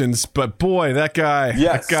recommendations, but boy, that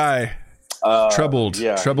guy, troubled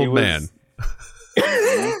man.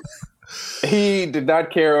 He did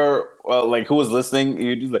not care, like who was listening.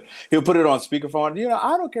 He'll put it on speakerphone.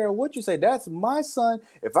 I don't care what you say. That's my son.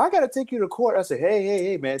 If I gotta take you to court, I say,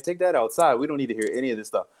 hey, man, take that outside. We don't need to hear any of this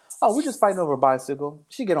stuff. Oh, we're just fighting over a bicycle.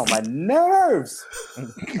 She get on my nerves.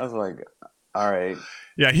 I was like, all right.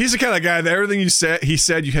 Yeah, he's the kind of guy that everything he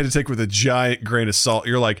said you had to take with a giant grain of salt.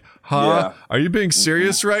 You're like, huh? Yeah. Are you being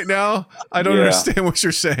serious right now? I don't understand what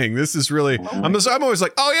you're saying. This is really. I'm always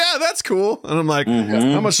like, oh yeah, that's cool, and I'm like,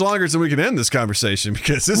 how much longer until we can end this conversation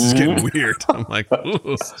because this is getting weird. I'm like,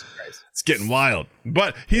 ooh, it's getting wild.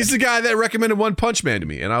 But he's the guy that recommended One Punch Man to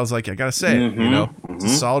me, and I was like, I gotta say it. It's a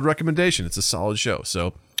solid recommendation. It's a solid show.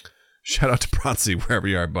 So shout out to Bronte wherever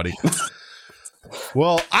you are, buddy.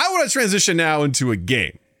 Well, I want to transition now into a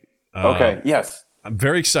game. Okay. Yes. I'm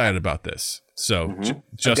very excited about this. So,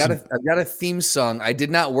 Justin, I've got a theme song. I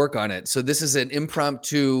did not work on it, so this is an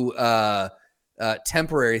impromptu,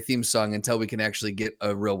 temporary theme song until we can actually get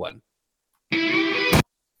a real one.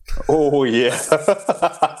 Oh yeah.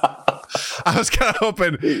 I was kind of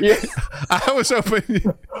hoping. Yeah. I was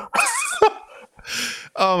hoping.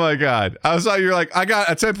 Oh my God! I was like, you're like, I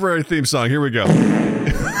got a temporary theme song. Here we go.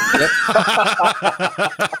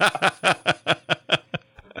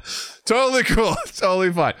 Totally cool.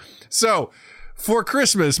 Totally fine. So for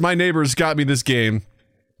Christmas, my neighbors got me this game.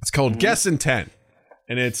 It's called Guess in 10.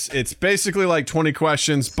 And it's basically like 20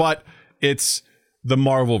 questions, but it's the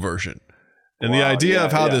Marvel version. And the idea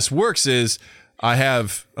of how this works is I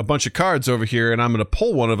have a bunch of cards over here and I'm going to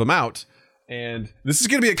pull one of them out. And this is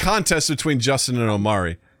going to be a contest between Justin and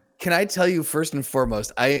Omari. Can I tell you first and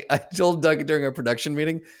foremost, I told Doug during our production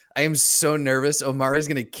meeting, I am so nervous. Omari's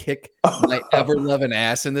going to kick my ever-loving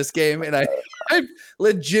ass in this game, and I'm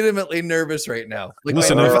legitimately nervous right now. Like,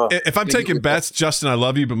 listen, if I'm taking bets, Justin, I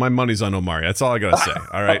love you, but my money's on Omari. That's all I got to say,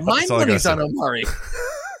 all right? My money's on Omari.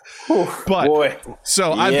 But,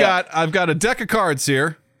 so I've got a deck of cards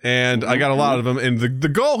here, and I got a lot of them, and the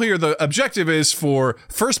goal here, the objective is for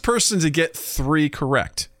first person to get 3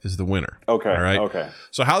 correct is the winner. Okay. All right. Okay.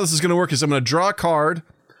 So how this is going to work is I'm going to draw a card,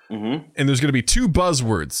 and there's going to be 2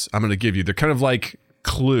 buzzwords I'm going to give you. They're kind of like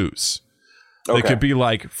clues. They could be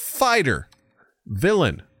like fighter,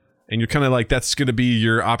 villain, and you're kind of like, that's going to be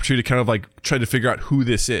your opportunity to kind of like try to figure out who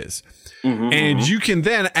this is. And you can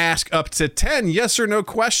then ask up to 10 yes or no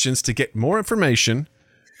questions to get more information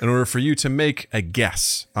in order for you to make a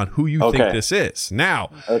guess on who you think this is. Now,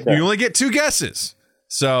 you only get 2 guesses.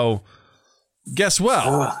 So guess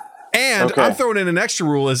well. And I'm throwing in an extra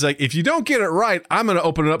rule is like, if you don't get it right, I'm going to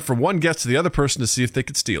open it up for one guess to the other person to see if they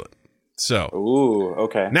could steal it. So,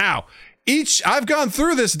 now, I've gone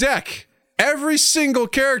through this deck. Every single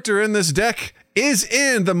character in this deck is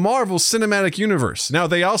in the Marvel Cinematic Universe. Now,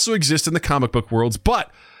 they also exist in the comic book worlds, but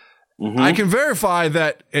I can verify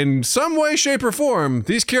that in some way, shape, or form,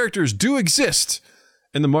 these characters do exist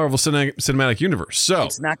in the Marvel Cinematic Universe. So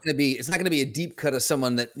it's not going to be a deep cut of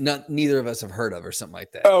someone that neither of us have heard of or something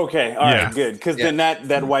like that. Okay, all right, good. Because then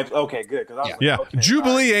that wipes. Okay, good.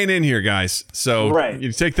 Jubilee ain't in here, guys. So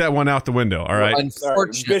you take that one out the window. All right.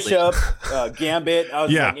 Unfortunately, Bishop, Gambit. I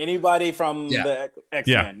was like anybody from the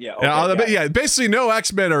X-Men. Basically, no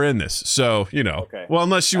X-Men are in this. So well,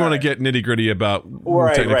 unless you want to get nitty gritty about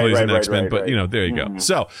technically he's an X-Men, but there you go.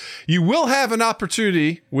 So you will have an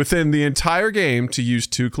opportunity within the entire game to use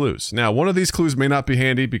 2 clues. Now, one of these clues may not be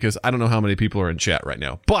handy because I don't know how many people are in chat right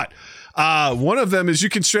now, but one of them is you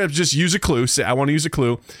can straight up just use a clue. Say, I want to use a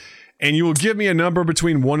clue, and you will give me a number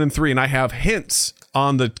between 1 and 3, and I have hints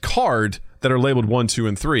on the card that are labeled 1, 2,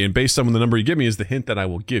 and 3, and based on the number you give me is the hint that I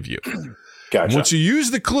will give you. Gotcha. Once you use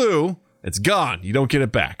the clue, it's gone. You don't get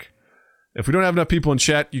it back. If we don't have enough people in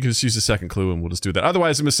chat, you can just use the second clue, and we'll just do that.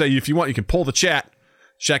 Otherwise, I'm going to say, if you want, you can pull the chat.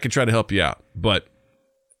 Chat can try to help you out, but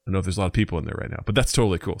I know there's a lot of people in there right now, but that's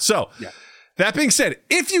totally cool. So, that being said,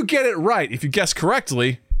 if you get it right, if you guess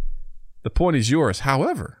correctly, the point is yours.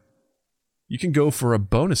 However, you can go for a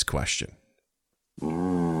bonus question.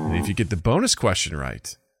 And if you get the bonus question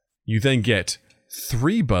right, you then get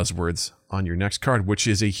 3 buzzwords on your next card, which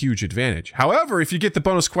is a huge advantage. However, if you get the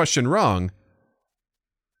bonus question wrong,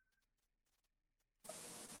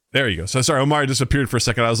 there you go. So sorry, Omari disappeared for a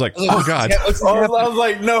second. I was like, oh God. I was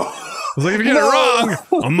like, no. I was like, if you get it wrong,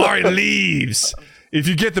 Omari leaves. If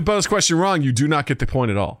you get the bonus question wrong, you do not get the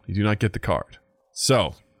point at all. You do not get the card.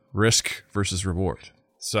 So, risk versus reward.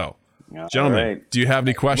 So, All gentlemen, right. do you have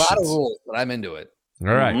any A questions? lot of rules, but I'm into it. All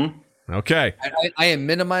right. Mm-hmm. Okay. I am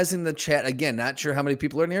minimizing the chat again. Not sure how many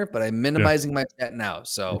people are in here, but I'm minimizing my chat now.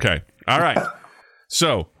 So Okay. All right.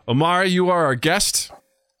 So, Omari, you are our guest.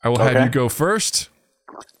 I will have Okay. you go first.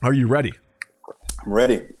 Are you ready? I'm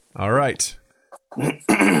ready. All right.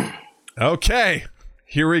 Okay.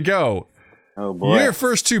 Here we go. Oh boy. Your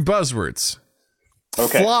first two buzzwords.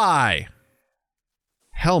 Okay. Fly.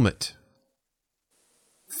 Helmet.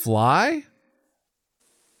 Fly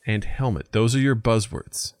and helmet. Those are your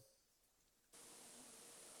buzzwords.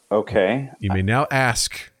 Okay. You may now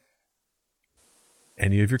ask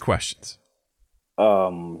any of your questions.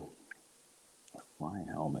 Flying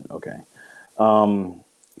helmet. Okay.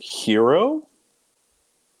 Hero.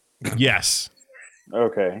 Yes.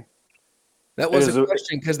 Okay. that was Is a it-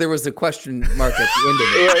 question because there was a question mark at the end of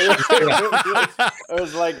it. I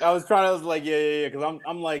was like, yeah, because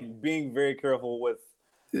I'm like being very careful with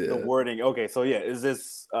the wording. Okay, so yeah, is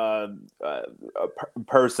this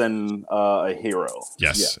person a hero?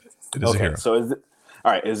 Yes. Yeah. It is Okay, a hero. so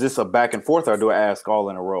all right? Is this a back and forth, or do I ask all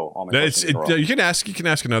in a row? All my questions in a row? You can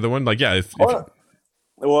ask another one. Like, yeah.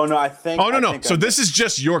 Well, no, I think. Oh, no, I no. think So I- this is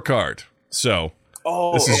just your card. So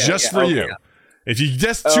Oh, this is okay, just for okay. you. If you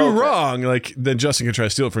guess two Okay. wrong, like, then Justin can try to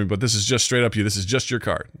steal it from you, but this is just straight up you. This is just your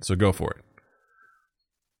card. So go for it.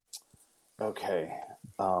 Okay.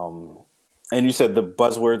 And you said the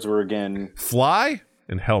buzzwords were again Fly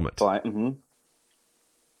and helmet. fly.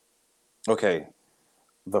 Okay.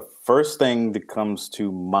 The first thing that comes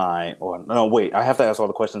to mind, or no, wait, I have to ask all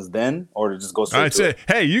the questions then, or to just go straight I'd to say, it?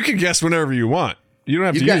 hey, you can guess whenever you want. You don't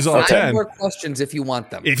have You've to got use all 5 10. more questions if you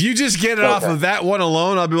want them. If you just get it off Okay. of that one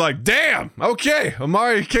alone, I'll be like, damn, okay,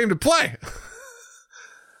 Omari came to play.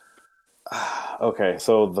 Okay,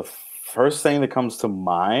 so the first thing that comes to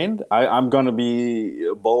mind, I'm going to be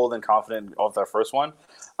bold and confident off that first one.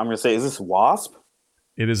 I'm going to say, is this Wasp?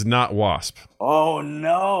 It is not Wasp. Oh,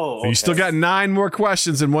 no. You still got 9 more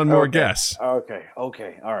questions and one more guess. Okay,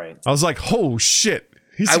 all right. I was like, oh, shit.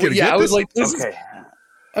 He's I going to get was this? like, this is, Okay.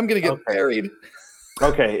 I'm gonna get buried.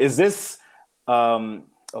 Okay, is this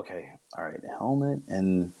okay, all right, helmet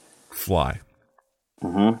and Fly.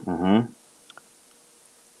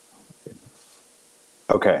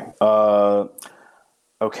 okay.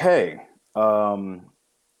 Okay.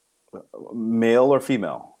 Male or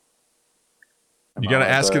female? You got to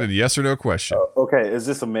ask it a yes or no question. Okay, is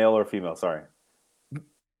this a male or female? Sorry.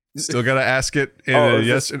 Still got to ask it in Oh, a is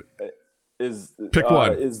yes. Pick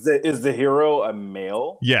one. Is the hero a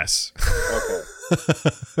male? Yes. Okay.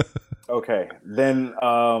 Okay. Then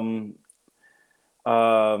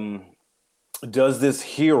does this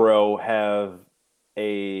hero have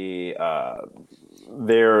a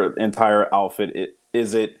their entire outfit,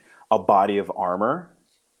 is it a body of armor?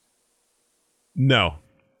 No.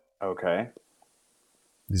 Okay.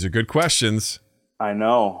 These are good questions. I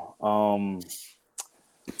know.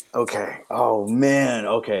 Okay. Oh man.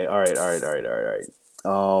 Okay. All right.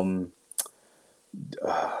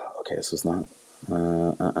 Okay. This is not.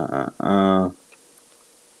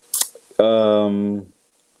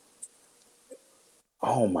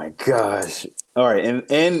 Oh my gosh. All right.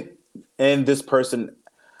 And this person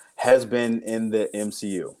has been in the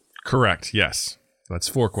MCU. Correct. Yes. That's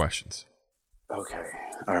 4 questions. Okay.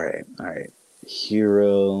 All right.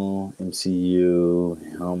 Hero,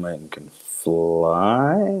 MCU, helmet, and can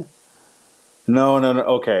fly. No.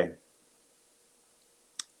 Okay.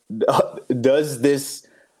 Does this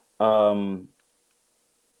okay.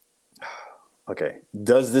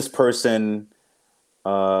 Does this person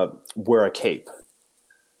wear a cape?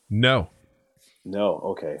 No. No.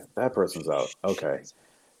 Okay. That person's out. Okay.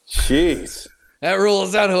 Jeez. That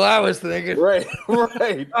rules out who I was thinking. Right.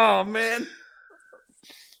 Right. Oh man.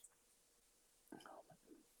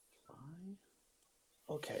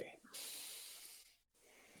 Okay.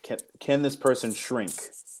 Can this person shrink?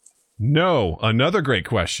 No. Another great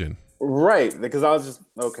question. Right, because I was just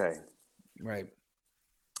okay. Right.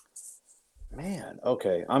 Man,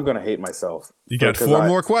 okay. I'm gonna hate myself. You got Because 4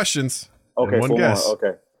 more questions. Okay, and 1 4 guess. more.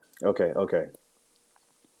 Okay. Okay.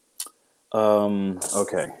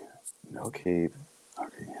 No cape.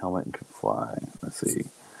 Okay, helmet and can fly. Let's see.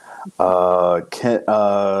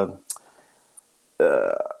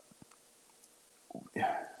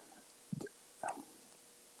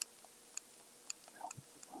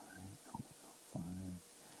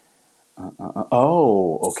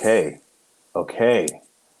 Oh, okay.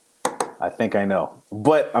 I think I know,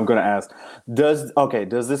 but I'm going to ask: does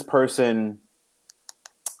this person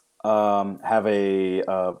have a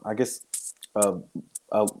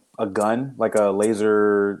gun, like a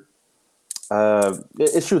laser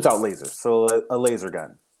It shoots out lasers, so a laser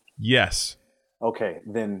gun. Yes. Okay,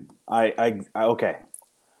 then I okay.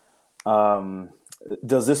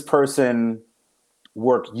 Does this person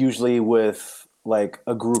work usually with like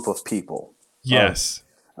a group of people? Yes.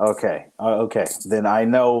 Okay. Then I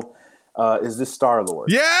know. Is this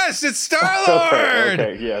Star-Lord? Yes, it's Star-Lord.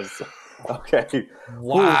 Okay. Yes. Okay.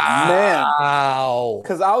 Wow. Ooh, man. Wow.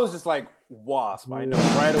 Because I was just like Wasp. I know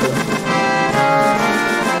right away.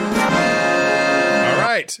 All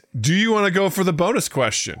right. Do you want to go for the bonus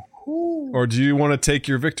question, or do you want to take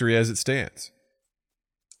your victory as it stands?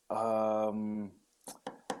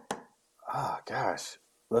 Oh gosh.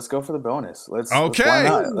 Let's go for the bonus. Let's okay. Why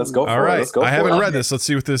not? Let's go for All it. right. Let's go for I haven't it. read this. Let's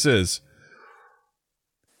see what this is.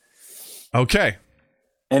 Okay.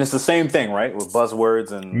 And it's the same thing, right? With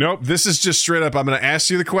buzzwords and Nope. This is just straight up. I'm going to ask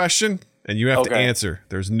you the question, and you have to answer.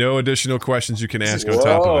 There's no additional questions you can ask on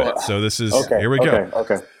top of it. So this is here we go.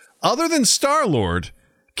 Okay. Other than Star-Lord,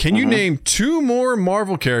 can you name 2 more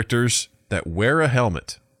Marvel characters that wear a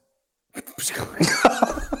helmet?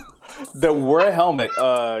 That wear a helmet.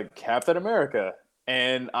 Captain America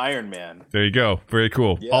and Iron Man. There you go. Very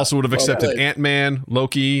cool. Yeah. Also would have accepted Ant-Man,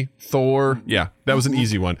 Loki, Thor. Yeah, that was an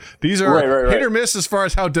easy one. These are hit or miss as far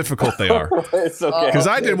as how difficult they are. It's okay. Because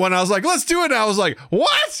I did one, I was like, let's do it. And I was like,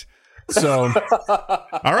 what? So,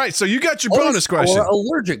 all right. So you got your bonus question. Or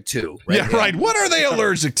allergic to. Right? Yeah, right. What are they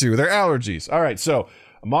allergic to? They're allergies. All right. So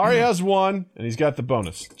Amari has one, and he's got the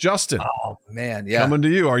bonus. Justin. Oh, man. Yeah. Coming to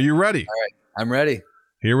you. Are you ready? All right. I'm ready.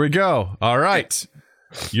 Here we go. All right.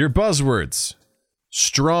 Your buzzwords.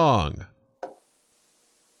 Strong.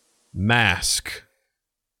 Mask.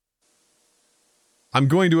 I'm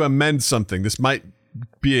going to amend something. This might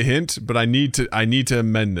be a hint, but I need to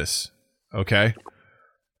amend this. Okay?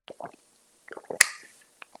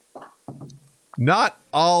 Not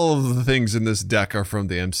all of the things in this deck are from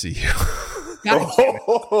the MCU.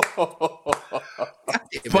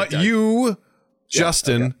 But you,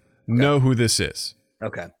 Justin, know who this is.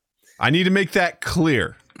 Okay. I need to make that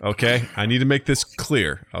clear, okay? I need to make this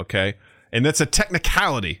clear, okay? And that's a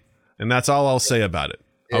technicality, and that's all I'll say about it.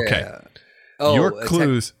 Okay. Yeah. Oh, your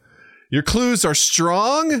clues are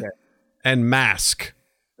strong and mask.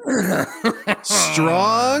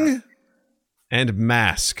 Strong and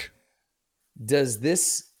mask. is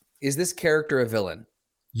this character a villain?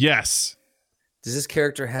 Yes. Does this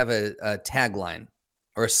character have a tagline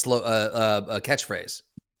or a catchphrase?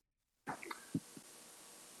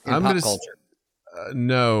 In pop culture.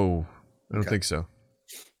 No, I don't think so.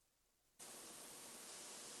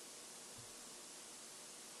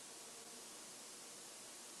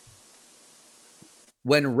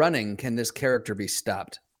 When running, can this character be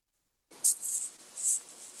stopped?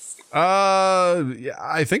 Yeah,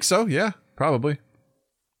 I think so. Yeah, probably.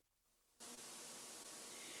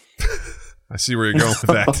 I see where you're going with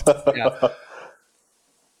that. Yeah.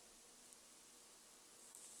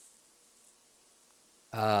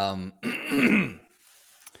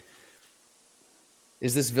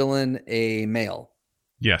 Is this villain a male?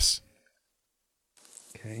 Yes.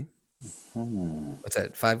 Okay. What's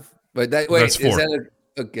that? 5? Wait, That's 4. Is that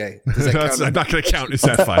okay? Does that That's count? I'm not going to count. Is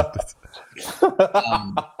that 5?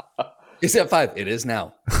 Is that 5? It is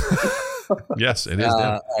now. Yes, it is.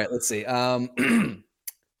 Now. All right, let's see. Strong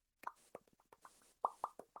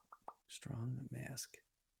mask.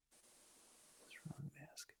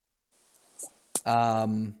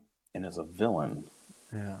 And as a villain.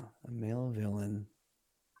 Yeah, a male villain.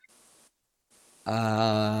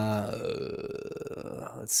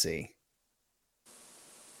 Let's see.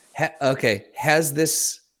 Okay, has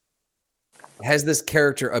this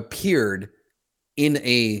character appeared in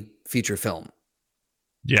a feature film?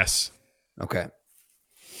 Yes. Okay.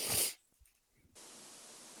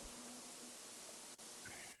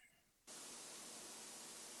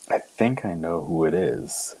 I think I know who it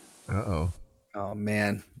is. Uh-oh. Oh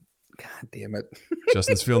man. God damn it.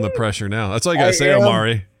 Justin's feeling the pressure now. That's all you gotta say,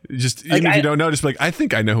 Omari. Just even if you don't know, just be like, I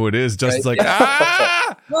think I know who it is. Justin's like,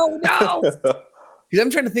 ah! Oh no. Because I'm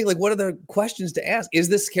trying to think, like, what are the questions to ask? Is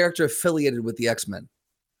this character affiliated with the X-Men?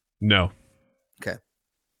 No. Okay.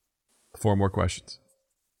 4 more questions.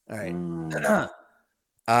 All right.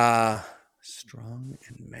 Strong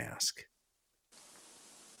and mask.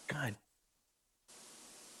 God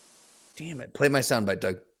damn it. Play my soundbite,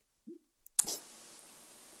 Doug.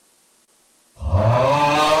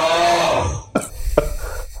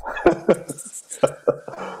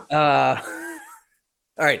 All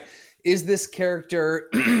right. Is this character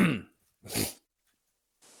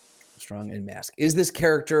strong and mask? Is this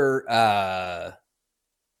character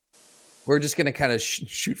we're just going to kind of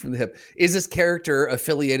shoot from the hip. Is this character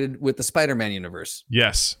affiliated with the Spider-Man universe?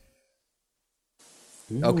 Yes.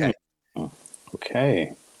 Okay.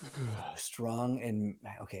 Okay. Strong and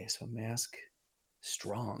okay, so mask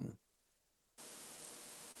strong.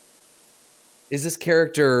 Is this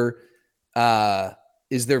character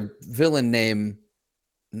is their villain name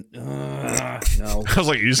no. I was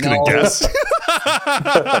like, you're just gonna guess?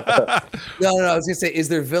 No, I was gonna say, is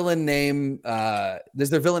their villain name does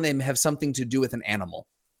their villain name have something to do with an animal?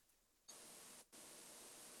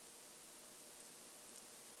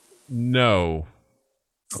 No.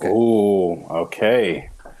 Okay. Oh, okay.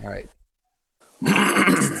 All right.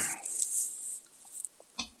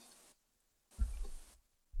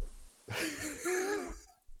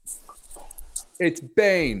 It's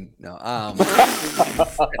Bane. No, I'm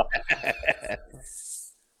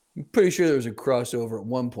pretty sure there was a crossover at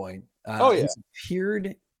one point. Oh, yeah. He's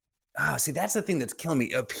appeared. See, that's the thing that's killing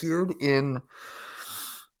me. Appeared in.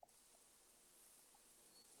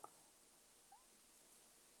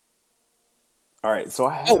 All right, so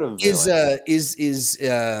I had a villain.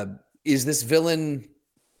 Is this villain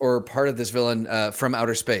or part of this villain from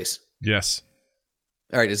outer space? Yes.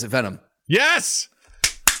 All right, is it Venom? Yes.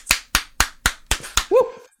 Woo.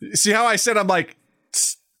 See how I said I'm like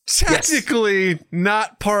technically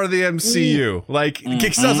not part of the MCU. Like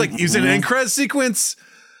it sounds like he's in an end credit sequence.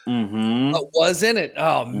 Oh, was in it.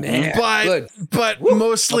 Oh man, but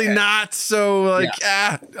mostly not. So like,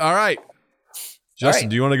 all right. Justin,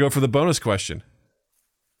 do you want to go for the bonus question?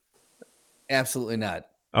 Absolutely not.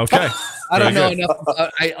 Okay. I don't know enough.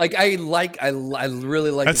 I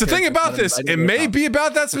really like. That's the thing about this. It may be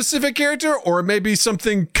about that specific character, or it may be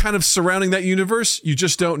something kind of surrounding that universe. You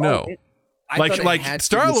just don't know. Like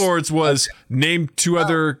Star-Lord's was named two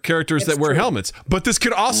other characters that wear helmets, but this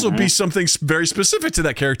could also be something very specific to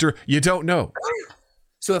that character. You don't know.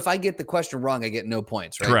 So if I get the question wrong, I get no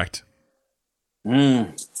points, right? Correct.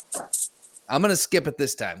 I'm going to skip it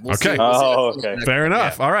this time. We'll okay. See. Okay. Fair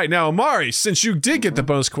enough. Yeah. All right. Now, Amari, since you did get the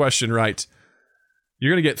bonus question right,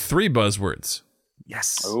 you're going to get 3 buzzwords.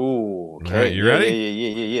 Yes. Oh, okay. All right, you ready?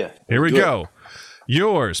 Yeah. Here we go.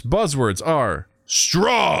 Yours buzzwords are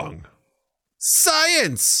strong,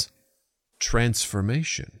 science,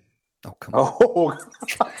 transformation. Oh, come on. Oh.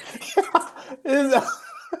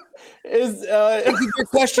 Is your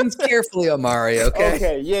questions carefully, Amari, okay?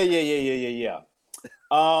 Okay. Yeah.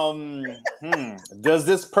 Does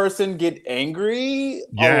this person get angry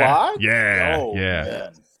a lot? Yeah. Oh, yeah.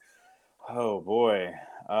 Man. Oh boy.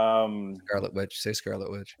 Scarlet Witch. Say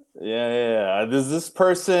Scarlet Witch. Yeah. Does this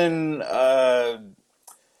person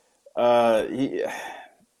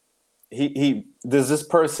he does this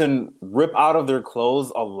person rip out of their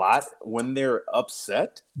clothes a lot when they're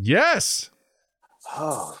upset? Yes.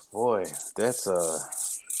 Oh boy, that's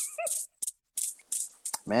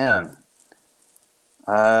man.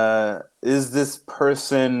 Does this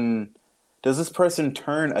person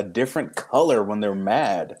turn a different color when they're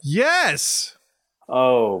mad? Yes.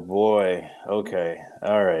 Oh boy. Okay.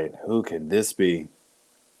 All right. Who could this be?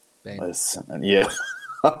 Listen, yeah.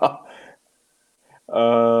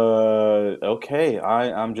 Okay.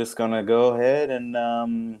 I'm just gonna go ahead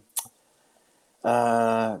and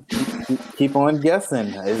keep on guessing.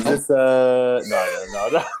 Is this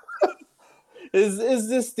no. Is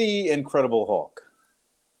this the Incredible Hulk?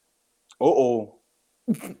 Oh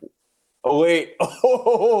wait.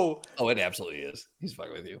 Oh, it absolutely is. He's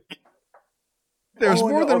fucking with you. There's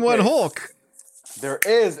more than one Hulk. There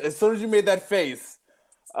is. As soon as you made that face.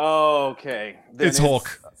 Oh, okay. Then it's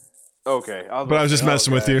Hulk. Okay. I was just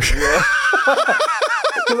messing with you. Yeah.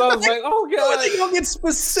 Because I was like, oh god. You don't get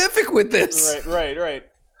specific with this. Right.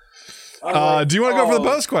 Do you want to go for the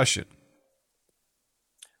bonus question?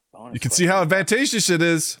 You can see how advantageous it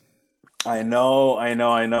is. I know.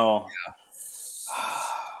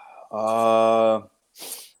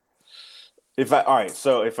 If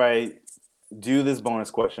I do this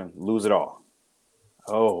bonus question, lose it all.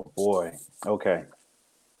 Oh boy. Okay.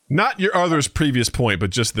 Not your other's previous point,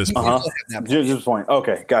 but just this point. Just this point.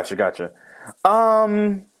 Okay, gotcha. I'll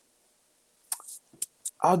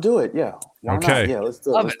do it. Yeah. Why okay. Not? Yeah, let's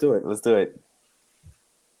do it. Let's do it.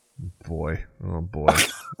 Boy. Oh boy.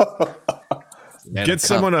 Get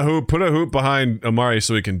someone a hoop. Put a hoop behind Amari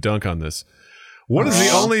so he can dunk on this. What is the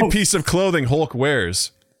only piece of clothing Hulk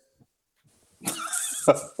wears?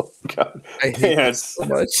 Oh, God. I hate this so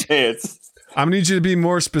much. Pants. I'm gonna need you to be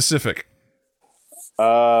more specific.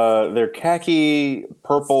 They're khaki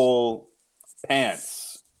purple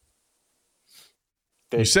pants.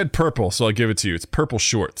 You said purple, so I'll give it to you. It's purple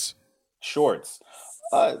shorts. Shorts.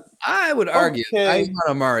 I would argue okay. I'm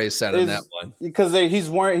on Amari's side on that one because he's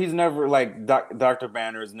never like Dr.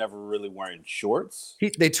 Banner is never really wearing shorts.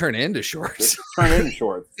 They turn into shorts.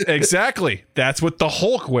 Exactly. That's what the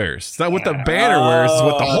Hulk wears. It's not what the Banner wears. It's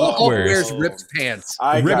what the Hulk wears. Ripped pants.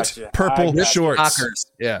 Ripped purple shorts. Knockers.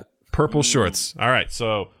 Yeah. Purple shorts. All right.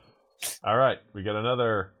 So, we got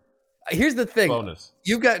another. Here's the thing. Bonus.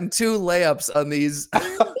 You've gotten 2 layups on these.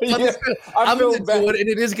 Yeah, I'm going to do it, and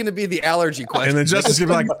it is going to be the allergy question. And then Justin's going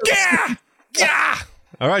to be like, yeah.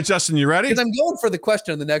 All right, Justin, you ready? Because I'm going for the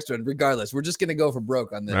question on the next one, regardless. We're just going to go for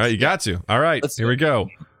broke on this. All right, you got to. All right, here we go.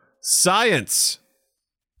 Science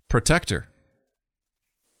protector.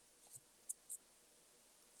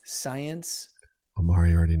 Science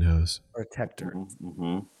Amari already knows. protector.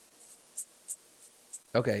 Mm-hmm.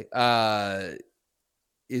 Okay.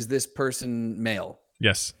 Is this person male?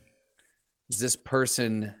 Yes. Is this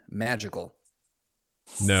person magical?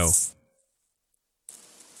 No.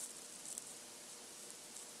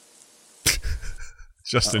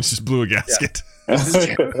 Justin just blew a gasket.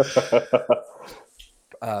 Protector.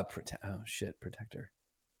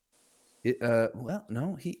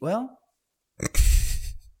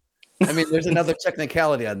 I mean, there's another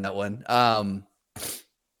technicality on that one.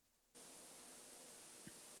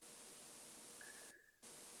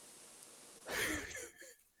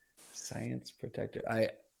 Science protector.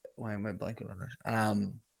 Why am I blanking on this?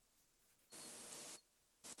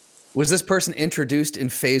 Was this person introduced in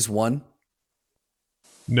phase 1?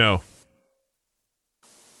 No.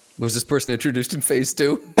 Was this person introduced in phase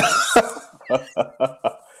 2?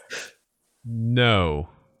 No.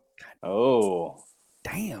 Oh.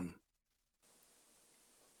 Damn.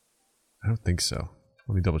 I don't think so.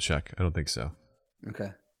 Let me double check. I don't think so.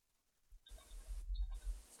 Okay.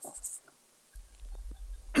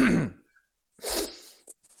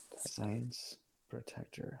 Science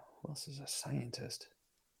protector. Who else is a scientist?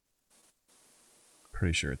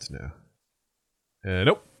 Pretty sure it's no.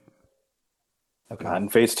 Nope. Okay. Not in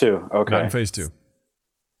phase 2. Okay. Not in phase 2.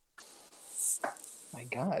 My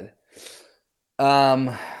God.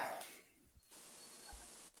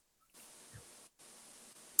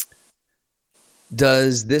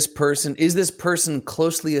 Is this person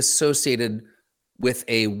closely associated with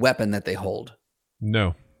a weapon that they hold?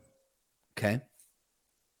 No. Okay.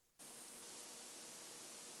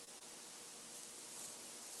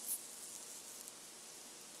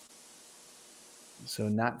 So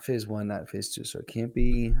not phase 1, not phase 2. So it can't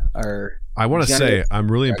be our. I want to say I'm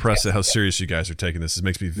really impressed at how serious you guys are taking this. It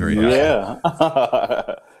makes me very happy. Yeah.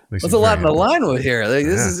 There's a lot in the line with here. Like,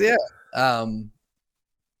 this is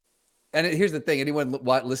and here's the thing: anyone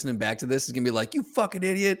listening back to this is gonna be like, "You fucking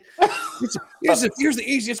idiot! Here's the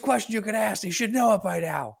easiest question you could ask. You should know it by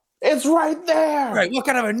now. It's right there. Right? What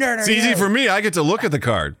kind of a nerd are you? It's easy for me. I get to look at the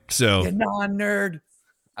card. So you non-nerd.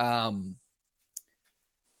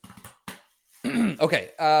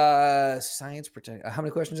 Okay. Science protect. How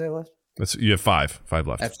many questions do I have left? You have 5. 5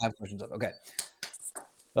 left. I have 5 questions left. Okay.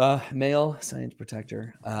 Male science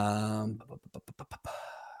protector.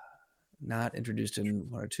 Not introduced in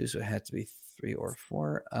 1 or 2, so it had to be 3 or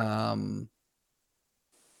 4.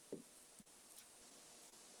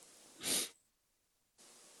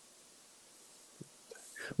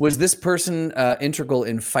 Was this person integral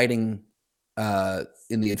in fighting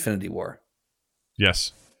in the Infinity War?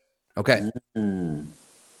 Yes. Okay.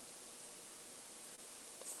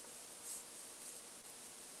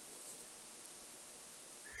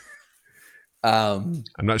 I'm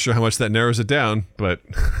not sure how much that narrows it down, but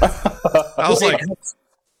I was like,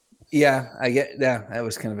 yeah, that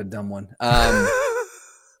was kind of a dumb one.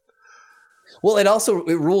 Well, it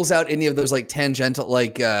rules out any of those like tangential,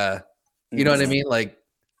 like, you know what I mean? Like,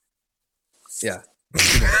 yeah.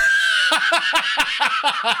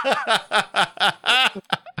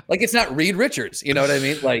 Like, it's not Reed Richards, you know what I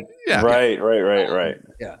mean? Like, yeah. Right.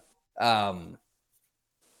 Yeah. I'm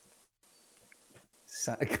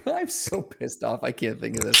so pissed off. I can't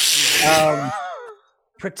think of this.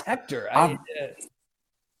 Protector.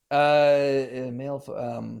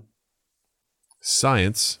 Male.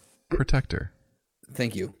 Science protector.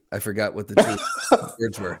 Thank you. I forgot what the 2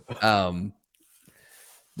 words were.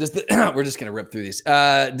 We're just gonna rip through these.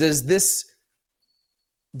 Does this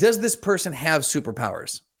person have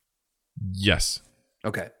superpowers? Yes.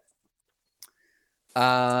 Okay.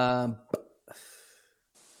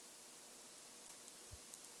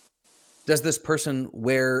 Does this person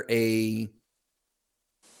wear a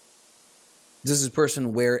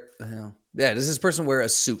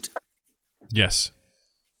suit? Yes.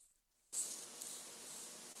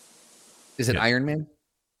 Is it Iron Man?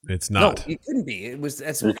 It's not. No, it couldn't be. It was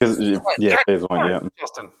because phase 1, yeah.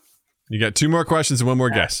 Justin. You got 2 more questions and 1 more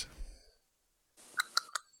guess.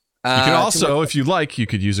 You can also, if you like, you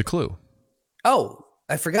could use a clue. Oh,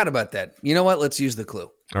 I forgot about that. You know what? Let's use the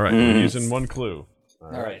clue. All right, we're using 1 clue.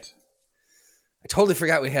 All right. I totally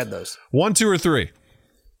forgot we had those. 1, 2, or 3.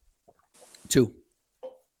 2.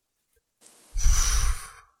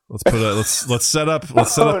 Let's set up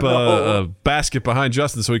a basket behind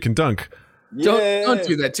Justin so he can dunk. Don't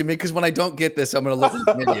do that to me, because when I don't get this, I'm going to look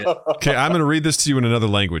like an idiot. Okay, I'm going to read this to you in another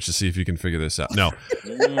language to see if you can figure this out. No.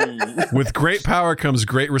 With great power comes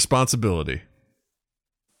great responsibility.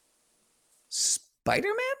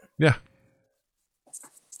 Spider-Man? Yeah.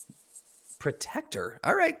 Protector.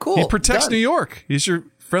 All right, cool. He protects Done. New York. He's your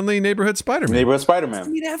friendly neighborhood Spider-Man. Neighborhood I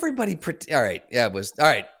Spider-Man. mean, everybody. All right. Yeah, it was. All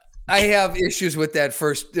right. I have issues with that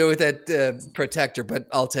protector, but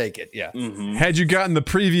I'll take it. Yeah. Mm-hmm. Had you gotten the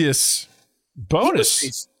previous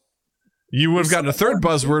bonus, you would have gotten a third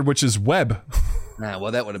buzzword, which is web.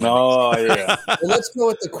 Well, that would have been. Oh, yeah. Well, let's go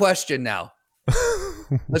with the question now.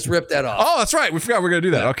 Let's rip that off. Oh, that's right. We forgot we are going to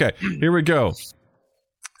do that. Okay, here we go.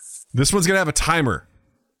 This one's going to have a timer.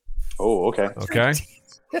 Oh, okay. Okay.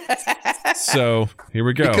 So here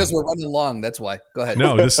we go. Because we're running long. That's why. Go ahead.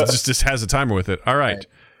 No, this just has a timer with it. All right.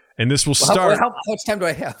 And this will start. How much time do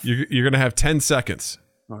I have? You're going to have 10 seconds.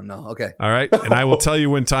 Oh, no. Okay. All right. And I will tell you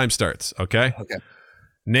when time starts. Okay. Okay.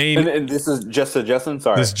 Name. And this is just to Justin?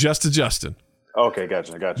 Sorry. This is just to Justin. Okay,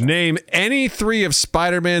 gotcha. Name any 3 of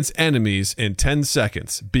Spider-Man's enemies in 10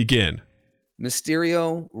 seconds. Begin.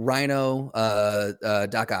 Mysterio, Rhino,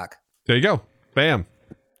 Doc Ock. There you go. Bam.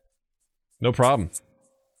 No problem.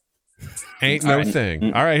 Ain't no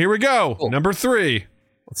thing. All right, here we go. Cool. Number 3.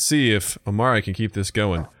 Let's see if Omari can keep this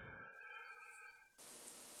going.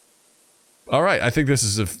 All right, I think this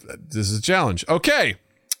is a challenge. Okay.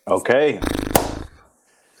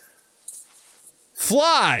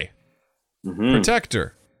 Fly.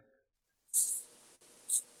 Protector.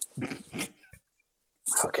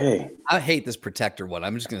 Okay. I hate this protector one.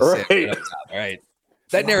 I'm just going to say it right up top. All right.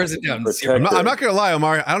 That narrows it down. I'm not going to lie,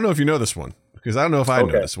 Omari. I don't know if you know this one because I don't know if I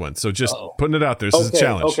know this one. So just putting it out there. This is a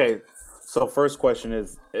challenge. Okay. So first question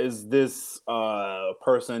is this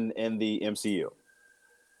person in the MCU?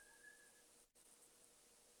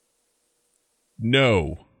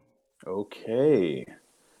 No. Okay.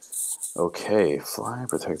 Fly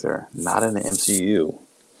Protector. Not in the MCU.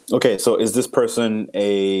 Okay, so is this person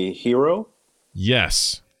a hero?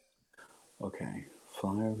 Yes. Okay.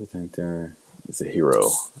 Fly Protector is a hero.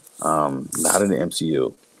 Not in the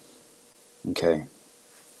MCU. Okay.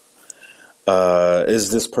 Is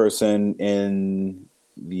this person in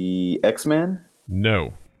the X-Men?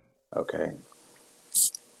 No. Okay.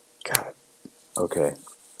 God. Okay.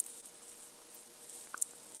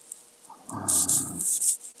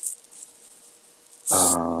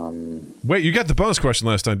 Wait, you got the bonus question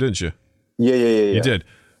last time, didn't you? Yeah. You did.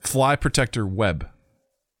 Fly Protector Web.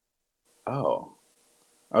 Oh.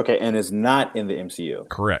 Okay, and it's not in the MCU.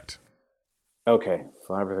 Correct. Okay.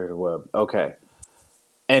 Fly Protector Web. Okay.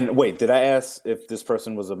 And wait, did I ask if this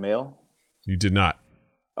person was a male? You did not.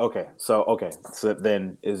 Okay. So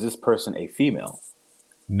then is this person a female?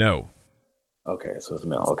 No. Okay, so it's a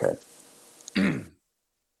male. Okay.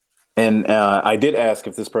 And I did ask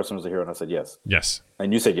if this person was a hero, and I said yes. Yes.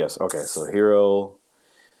 And you said yes. Okay, so hero,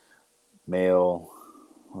 male,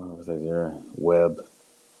 what was that there? Web.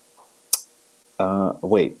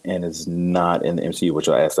 Wait, and it's not in the MCU, which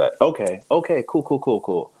I asked that. Okay, cool.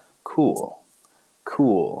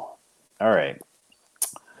 All right.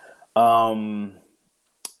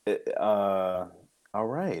 All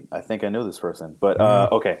right. I think I know this person, but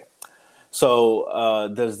okay. So,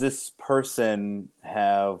 does this person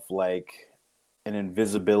have like an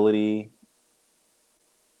invisibility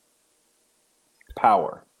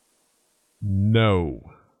power?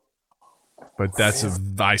 No. But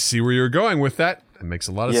I see where you're going with that. It makes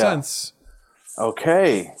a lot of sense.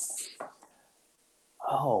 Okay.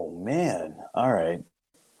 Oh man. All right.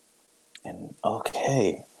 And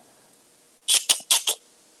okay.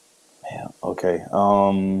 Man, okay.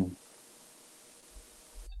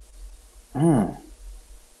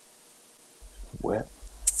 What?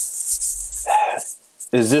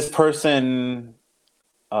 Is this person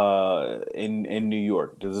in New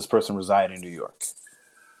York? Does this person reside in New York?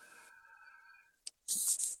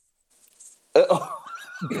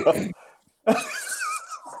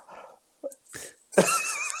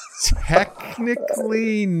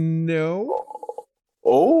 Technically, no.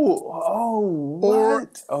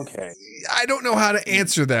 What? Okay. I don't know how to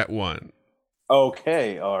answer that one.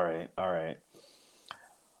 Okay. All right.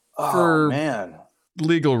 For man,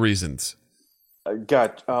 legal reasons.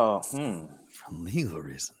 got. For legal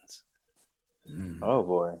reasons. Oh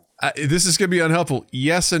boy. This is going to be unhelpful.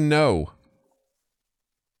 Yes and no.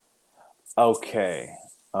 Okay.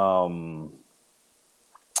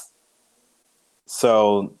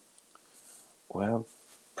 So, well,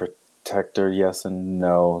 protector, yes and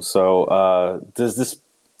no. So, does this?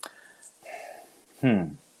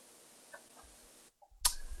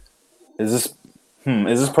 Is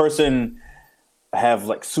this person have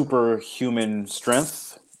like superhuman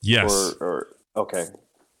strength? Yes. Or okay.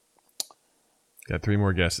 Got 3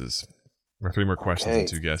 more guesses. Or 3 more questions and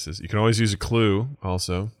Okay. 2 guesses. You can always use a clue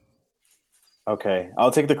also. Okay,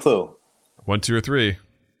 I'll take the clue. 1, 2, or 3.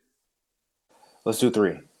 Let's do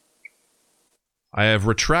 3. I have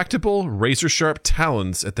retractable, razor-sharp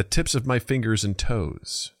talons at the tips of my fingers and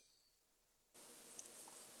toes.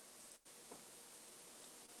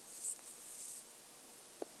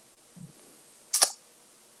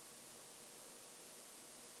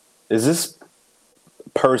 Is this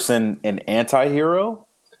person an anti-hero?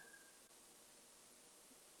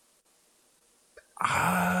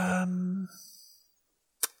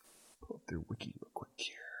 Pull up their wiki real quick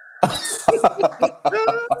here.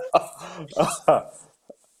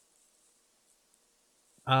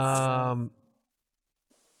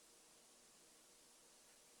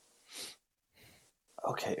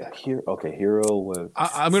 Okay, hero.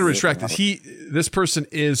 I'm going to retract this. This person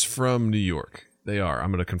is from New York. They are. I'm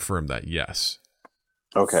going to confirm that. Yes.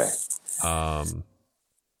 Okay. I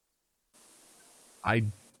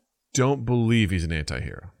don't believe he's an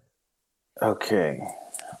anti-hero. Okay.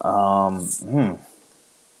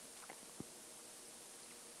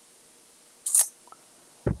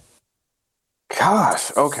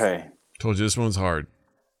 Gosh. Okay. Told you this one's hard.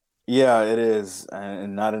 Yeah, it is,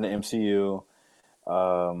 and not in the MCU.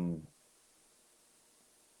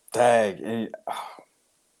 Dang.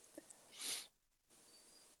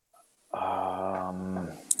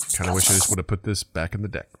 Kind of wish I just would have put this back in the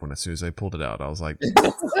deck as soon as I pulled it out. I was like,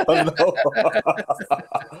 Oh, no.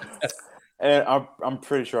 And I'm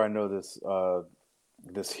pretty sure I know this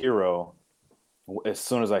hero as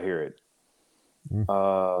soon as I hear it.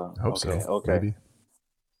 I hope so. Okay. Maybe.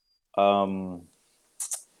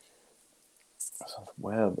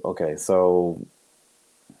 Well, okay, so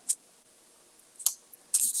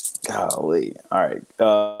golly. All right.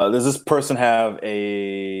 Does this person have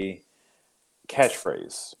a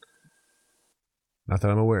catchphrase? Not that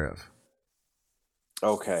I'm aware of.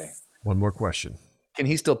 Okay. One more question. Can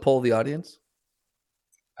he still poll the audience?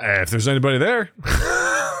 If there's anybody there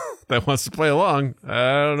that wants to play along,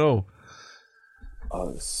 I don't know.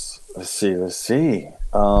 Let's see.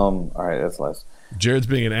 All right, that's less. Jared's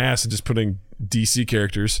being an ass and just putting DC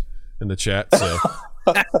characters in the chat. So,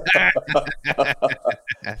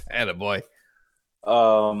 Attaboy.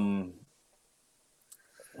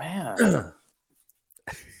 Man.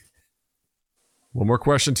 one more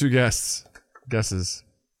question, 2 guesses.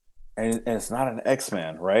 And it's not an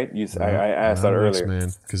X-Man, right? I asked that earlier.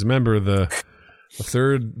 Man, because remember the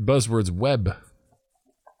third buzzword's web.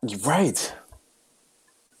 Right.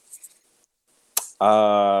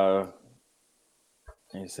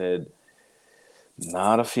 He said,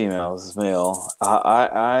 not a female. This is male.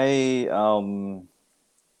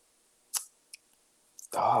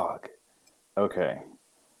 Dog. Okay.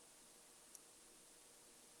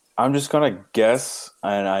 I'm just gonna guess,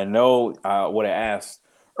 and I know what I asked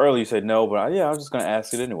earlier. You said no, but I'm just gonna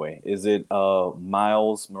ask it anyway. Is it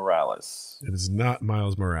Miles Morales? It is not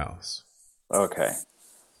Miles Morales. Okay.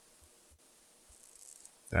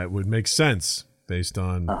 That would make sense based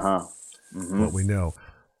on what we know.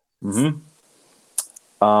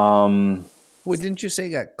 Wait, didn't you say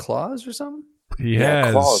he got claws or something? He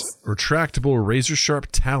has retractable, razor-sharp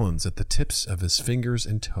talons at the tips of his fingers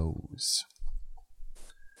and toes.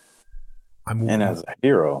 And as a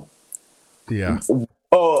hero. Yeah.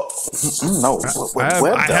 Oh, no.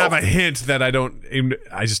 I have a hint that I don't.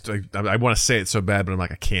 I want to say it so bad, but I'm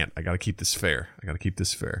like, I can't. I got to keep this fair.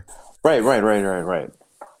 Right.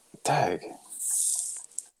 Dang.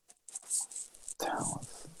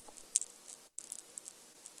 Talents.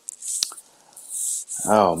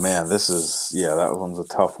 Oh man, that one's a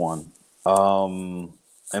tough one.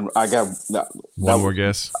 And I got one more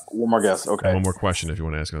guess. One more guess. Okay. And one more question if you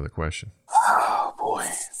want to ask another question. Oh boy.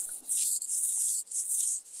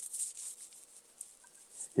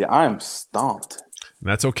 Yeah, I am stumped. And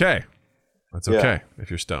that's okay. That's okay if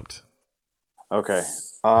you're stumped. Okay.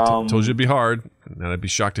 Told you it'd be hard, and I'd be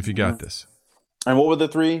shocked if you got this. And what were the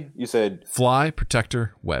 3? You said fly,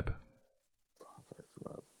 protector, web.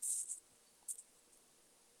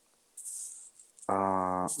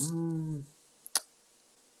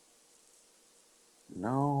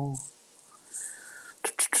 No.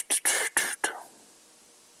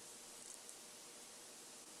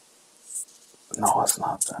 No, it's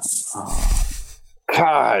not that. Oh.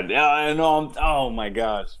 God, I know. Oh my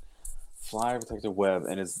gosh, Fly Protected Web,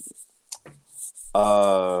 and it's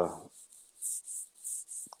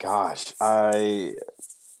gosh,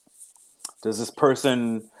 does this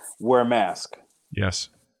person wear a mask? Yes.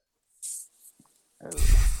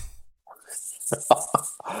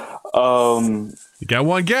 You got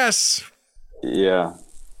one guess. Yeah.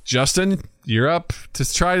 Justin, you're up to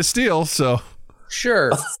try to steal, so.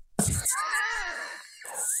 Sure.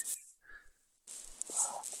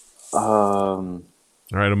 All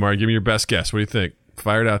right, Omar, give me your best guess. What do you think?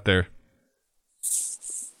 Fire it out there.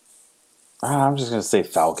 I'm just gonna say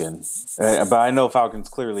Falcon, but I know Falcon's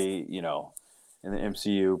clearly, in the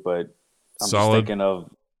MCU. But I'm just thinking of,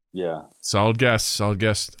 Solid guess.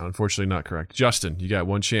 Unfortunately, not correct. Justin, you got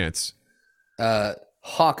one chance.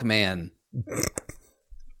 Hawkman.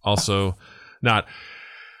 Also, not.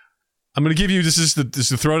 I'm gonna give you just to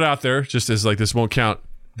throw it out there, just as like this won't count.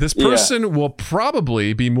 This person will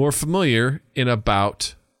probably be more familiar in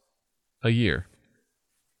about a year.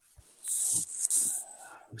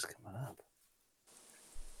 Who's coming up?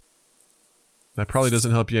 That probably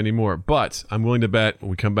doesn't help you anymore, but I'm willing to bet when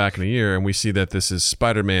we come back in a year and we see that this is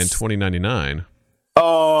Spider-Man 2099.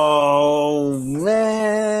 Oh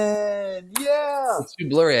man, yeah. It's too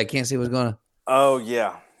blurry. I can't see what's going on. Oh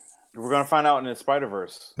yeah. We're gonna find out in the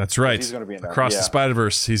Spider-Verse. That's right. He's gonna be in that. Across the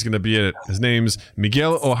Spider-Verse, he's gonna be in it. His name's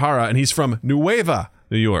Miguel O'Hara, and he's from Nueva,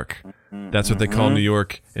 New York. That's what they call New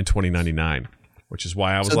York in 2099, which is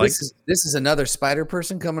why I was this is another Spider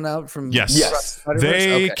person coming out from. Yes.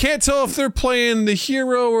 They can't tell if they're playing the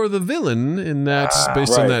hero or the villain in that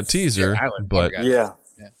based on that teaser. But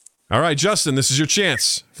all right, Justin, this is your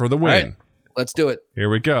chance for the win. Right, let's do it. Here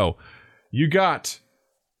we go. You got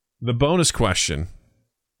the bonus question.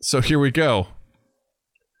 So here we go.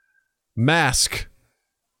 Mask.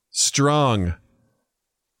 Strong.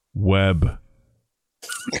 Web.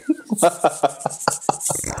 I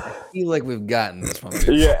feel like we've gotten this one.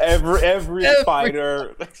 Yeah, every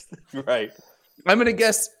spider. Right. I'm going to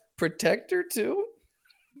guess Protector too.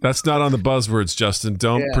 That's not on the buzzwords, Justin.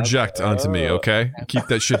 Don't project onto me, okay? Keep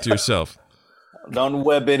that shit to yourself. Don't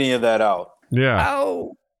web any of that out. Yeah.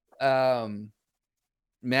 Oh.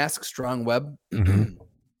 Mask, strong, web. Mm-hmm.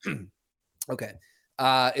 Okay.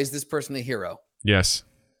 Is this person a hero? Yes.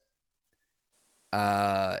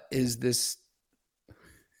 Is this...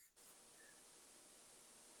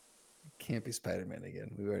 Can't be Spider-Man again.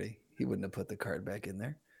 He wouldn't have put the card back in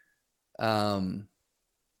there.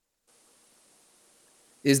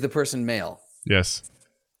 Is the person male? Yes.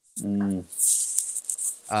 Does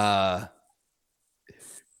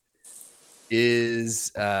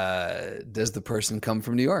the person come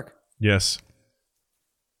from New York? Yes.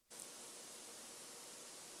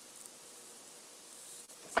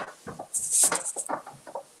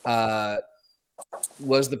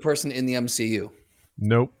 Was the person in the MCU?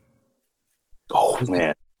 Nope. Oh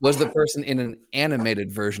man. Was the person in an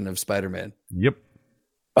animated version of Spider-Man? Yep.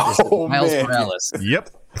 Oh Miles man. Morales. Yep.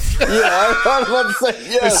 Yeah, I was about to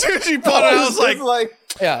say yes. As soon as you put it, I was like,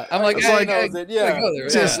 Yeah, I'm like,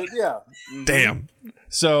 damn.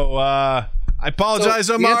 So I apologize,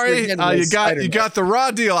 Omari. You got the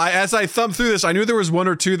raw deal. As I thumbed through this, I knew there was one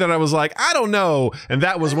or two that I was like, I don't know, and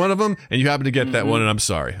that was one of them. And you happened to get that one, and I'm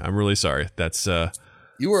sorry. I'm really sorry. That's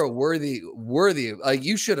you were a worthy. Like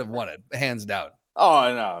you should have won it, hands down.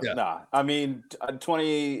 Oh no. I mean,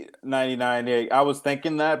 2099. I was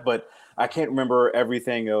thinking that, but I can't remember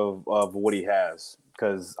everything of what he has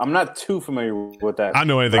because I'm not too familiar with that. I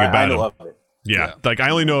know anything about him. Of it. Yeah, like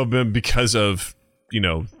I only know of him because of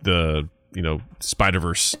the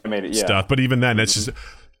Spider-Verse stuff. But even then, that's just a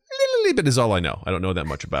little bit is all I know. I don't know that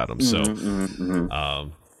much about him. So,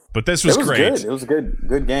 but this was great. Good. It was a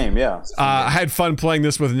good game. Yeah. I had fun playing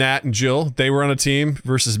this with Nat and Jill. They were on a team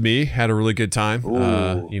versus me. Had a really good time.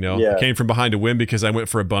 I came from behind to win because I went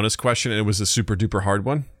for a bonus question and it was a super duper hard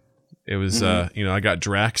one. It was, I got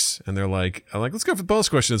Drax and I'm like, let's go for the bonus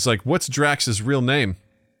question. It's like, what's Drax's real name?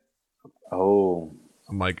 Oh,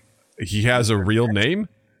 I'm like, he has a real name?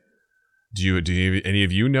 Do any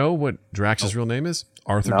of you know what Drax's real name is?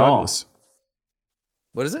 Arthur Douglas.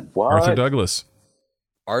 What is it? What? Arthur Douglas.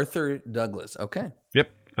 Arthur Douglas. Okay. Yep.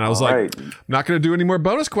 And I was like, I'm not going to do any more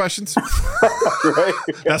bonus questions. Right.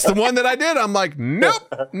 That's the one that I did. I'm like,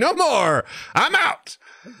 nope, no more. I'm out.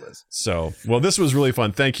 So, well, this was really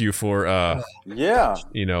fun. Thank you for,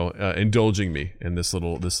 indulging me in this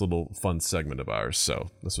little fun segment of ours.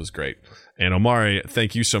 So this was great. And Omari,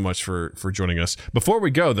 thank you so much for joining us. Before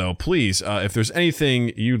we go, though, please, if there's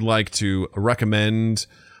anything you'd like to recommend,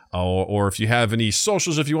 or if you have any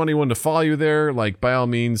socials, if you want anyone to follow you there, like by all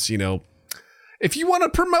means, if you want to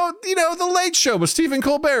promote, the Late Show with Stephen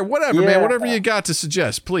Colbert, whatever, man, whatever you got to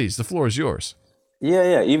suggest, please, the floor is yours.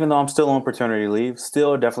 Yeah. Even though I'm still on paternity leave,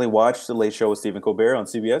 still definitely watch the Late Show with Stephen Colbert on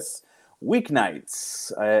CBS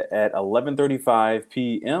weeknights at 11:35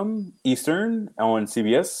 p.m. Eastern on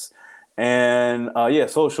CBS. And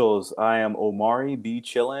socials. I am Omari B.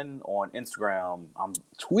 Chillin on Instagram. I'm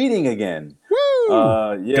tweeting again. Woo!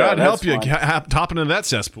 God help you hopping into that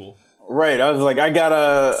cesspool. Right. I was like, I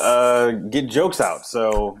gotta get jokes out.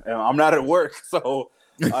 So I'm not at work. So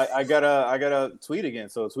I gotta tweet again.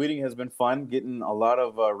 So tweeting has been fun, getting a lot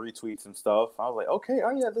of retweets and stuff. I was like, okay,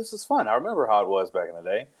 this is fun. I remember how it was back in the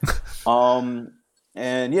day.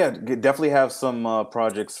 And definitely have some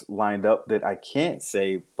projects lined up that I can't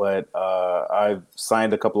say, but I've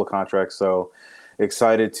signed a couple of contracts, so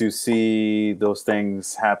excited to see those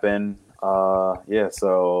things happen.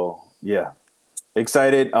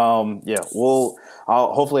 Excited.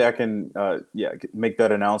 Hopefully I can make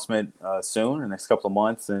that announcement soon, in the next couple of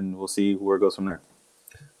months, and we'll see where it goes from there.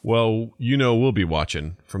 Well, we'll be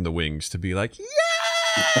watching from the wings to be like, yay!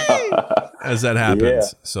 As that happens. Yeah.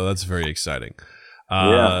 So that's very exciting.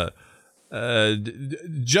 Justin,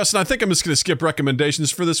 I think I'm just going to skip recommendations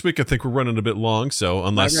for this week. I think we're running a bit long, so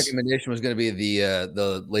unless my recommendation was going to be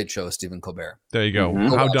the Late Show with Stephen Colbert. There you go.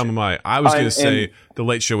 Mm-hmm. How dumb am I? I was going to say the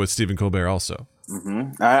Late Show with Stephen Colbert also.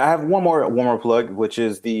 Mm-hmm. I have one more plug, which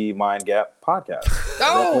is the Mind Gap podcast.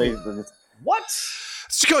 What?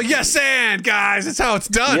 Let's go. Yes, and guys, that's how it's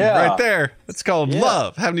done right there. That's called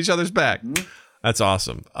love, having each other's back. Mm-hmm. That's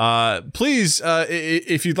awesome. Please,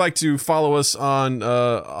 if you'd like to follow us on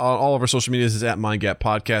all of our social medias, is at Mind Gap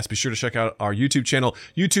Podcast. Be sure to check out our YouTube channel,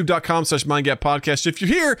 youtube.com/Mind Gap Podcast. If you're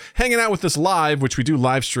here hanging out with us live, which we do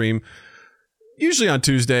live stream, usually on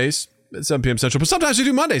Tuesdays at 7 p.m. Central, but sometimes we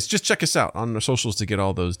do Mondays. Just check us out on our socials to get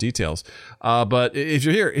all those details. But if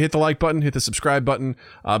you're here, hit the like button, hit the subscribe button.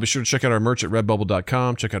 Be sure to check out our merch at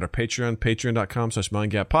redbubble.com. Check out our Patreon,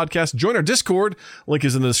 patreon.com/Mind Gap Podcast. Join our Discord. Link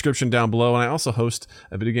is in the description down below. And I also host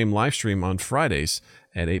a video game live stream on Fridays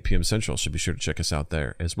at 8 p.m. Central. So be sure to check us out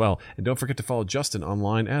there as well. And don't forget to follow Justin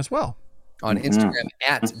online as well. On Instagram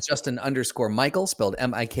at Justin_Michael, spelled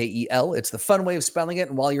Mikel. It's the fun way of spelling it.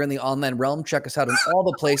 And while you're in the online realm, check us out in all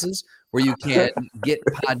the places where you can get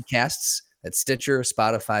podcasts at Stitcher,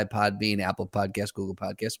 Spotify, Podbean, Apple Podcasts, Google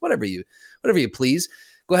Podcasts, whatever you please.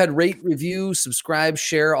 Go ahead, rate, review, subscribe,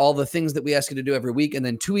 share, all the things that we ask you to do every week. And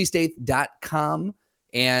then 2east8th.com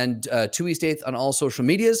and 2east8th on all social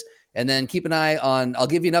medias. And then keep an eye on, I'll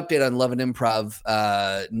give you an update on Love and Improv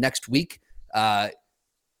next week.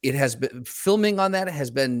 It has been filming on that has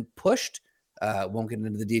been pushed. Won't get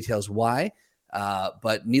into the details why,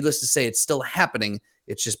 but needless to say, it's still happening.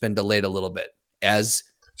 It's just been delayed a little bit. As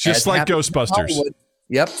like Ghostbusters.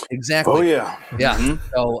 Yep, exactly. Oh yeah. Mm-hmm.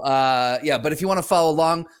 So but if you want to follow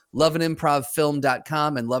along,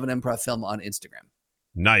 loveandimprovfilm.com and Love and Improv Film on Instagram.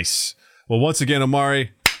 Nice. Well, once again,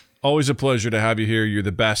 Omari, always a pleasure to have you here. You're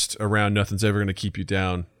the best around. Nothing's ever going to keep you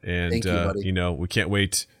down. And thank you, buddy. We can't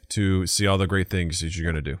wait to see all the great things that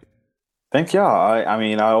you're going to do. Thank y'all. I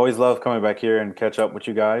always love coming back here and catch up with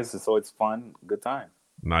you guys. It's always fun. Good time.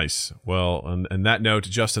 Nice. Well, on that note,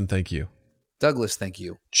 Justin, thank you. Douglas, thank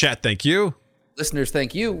you. Chat, thank you. Listeners,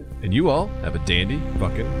 thank you. And you all have a dandy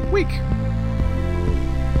fucking week.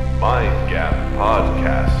 Mind Gap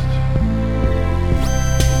Podcast.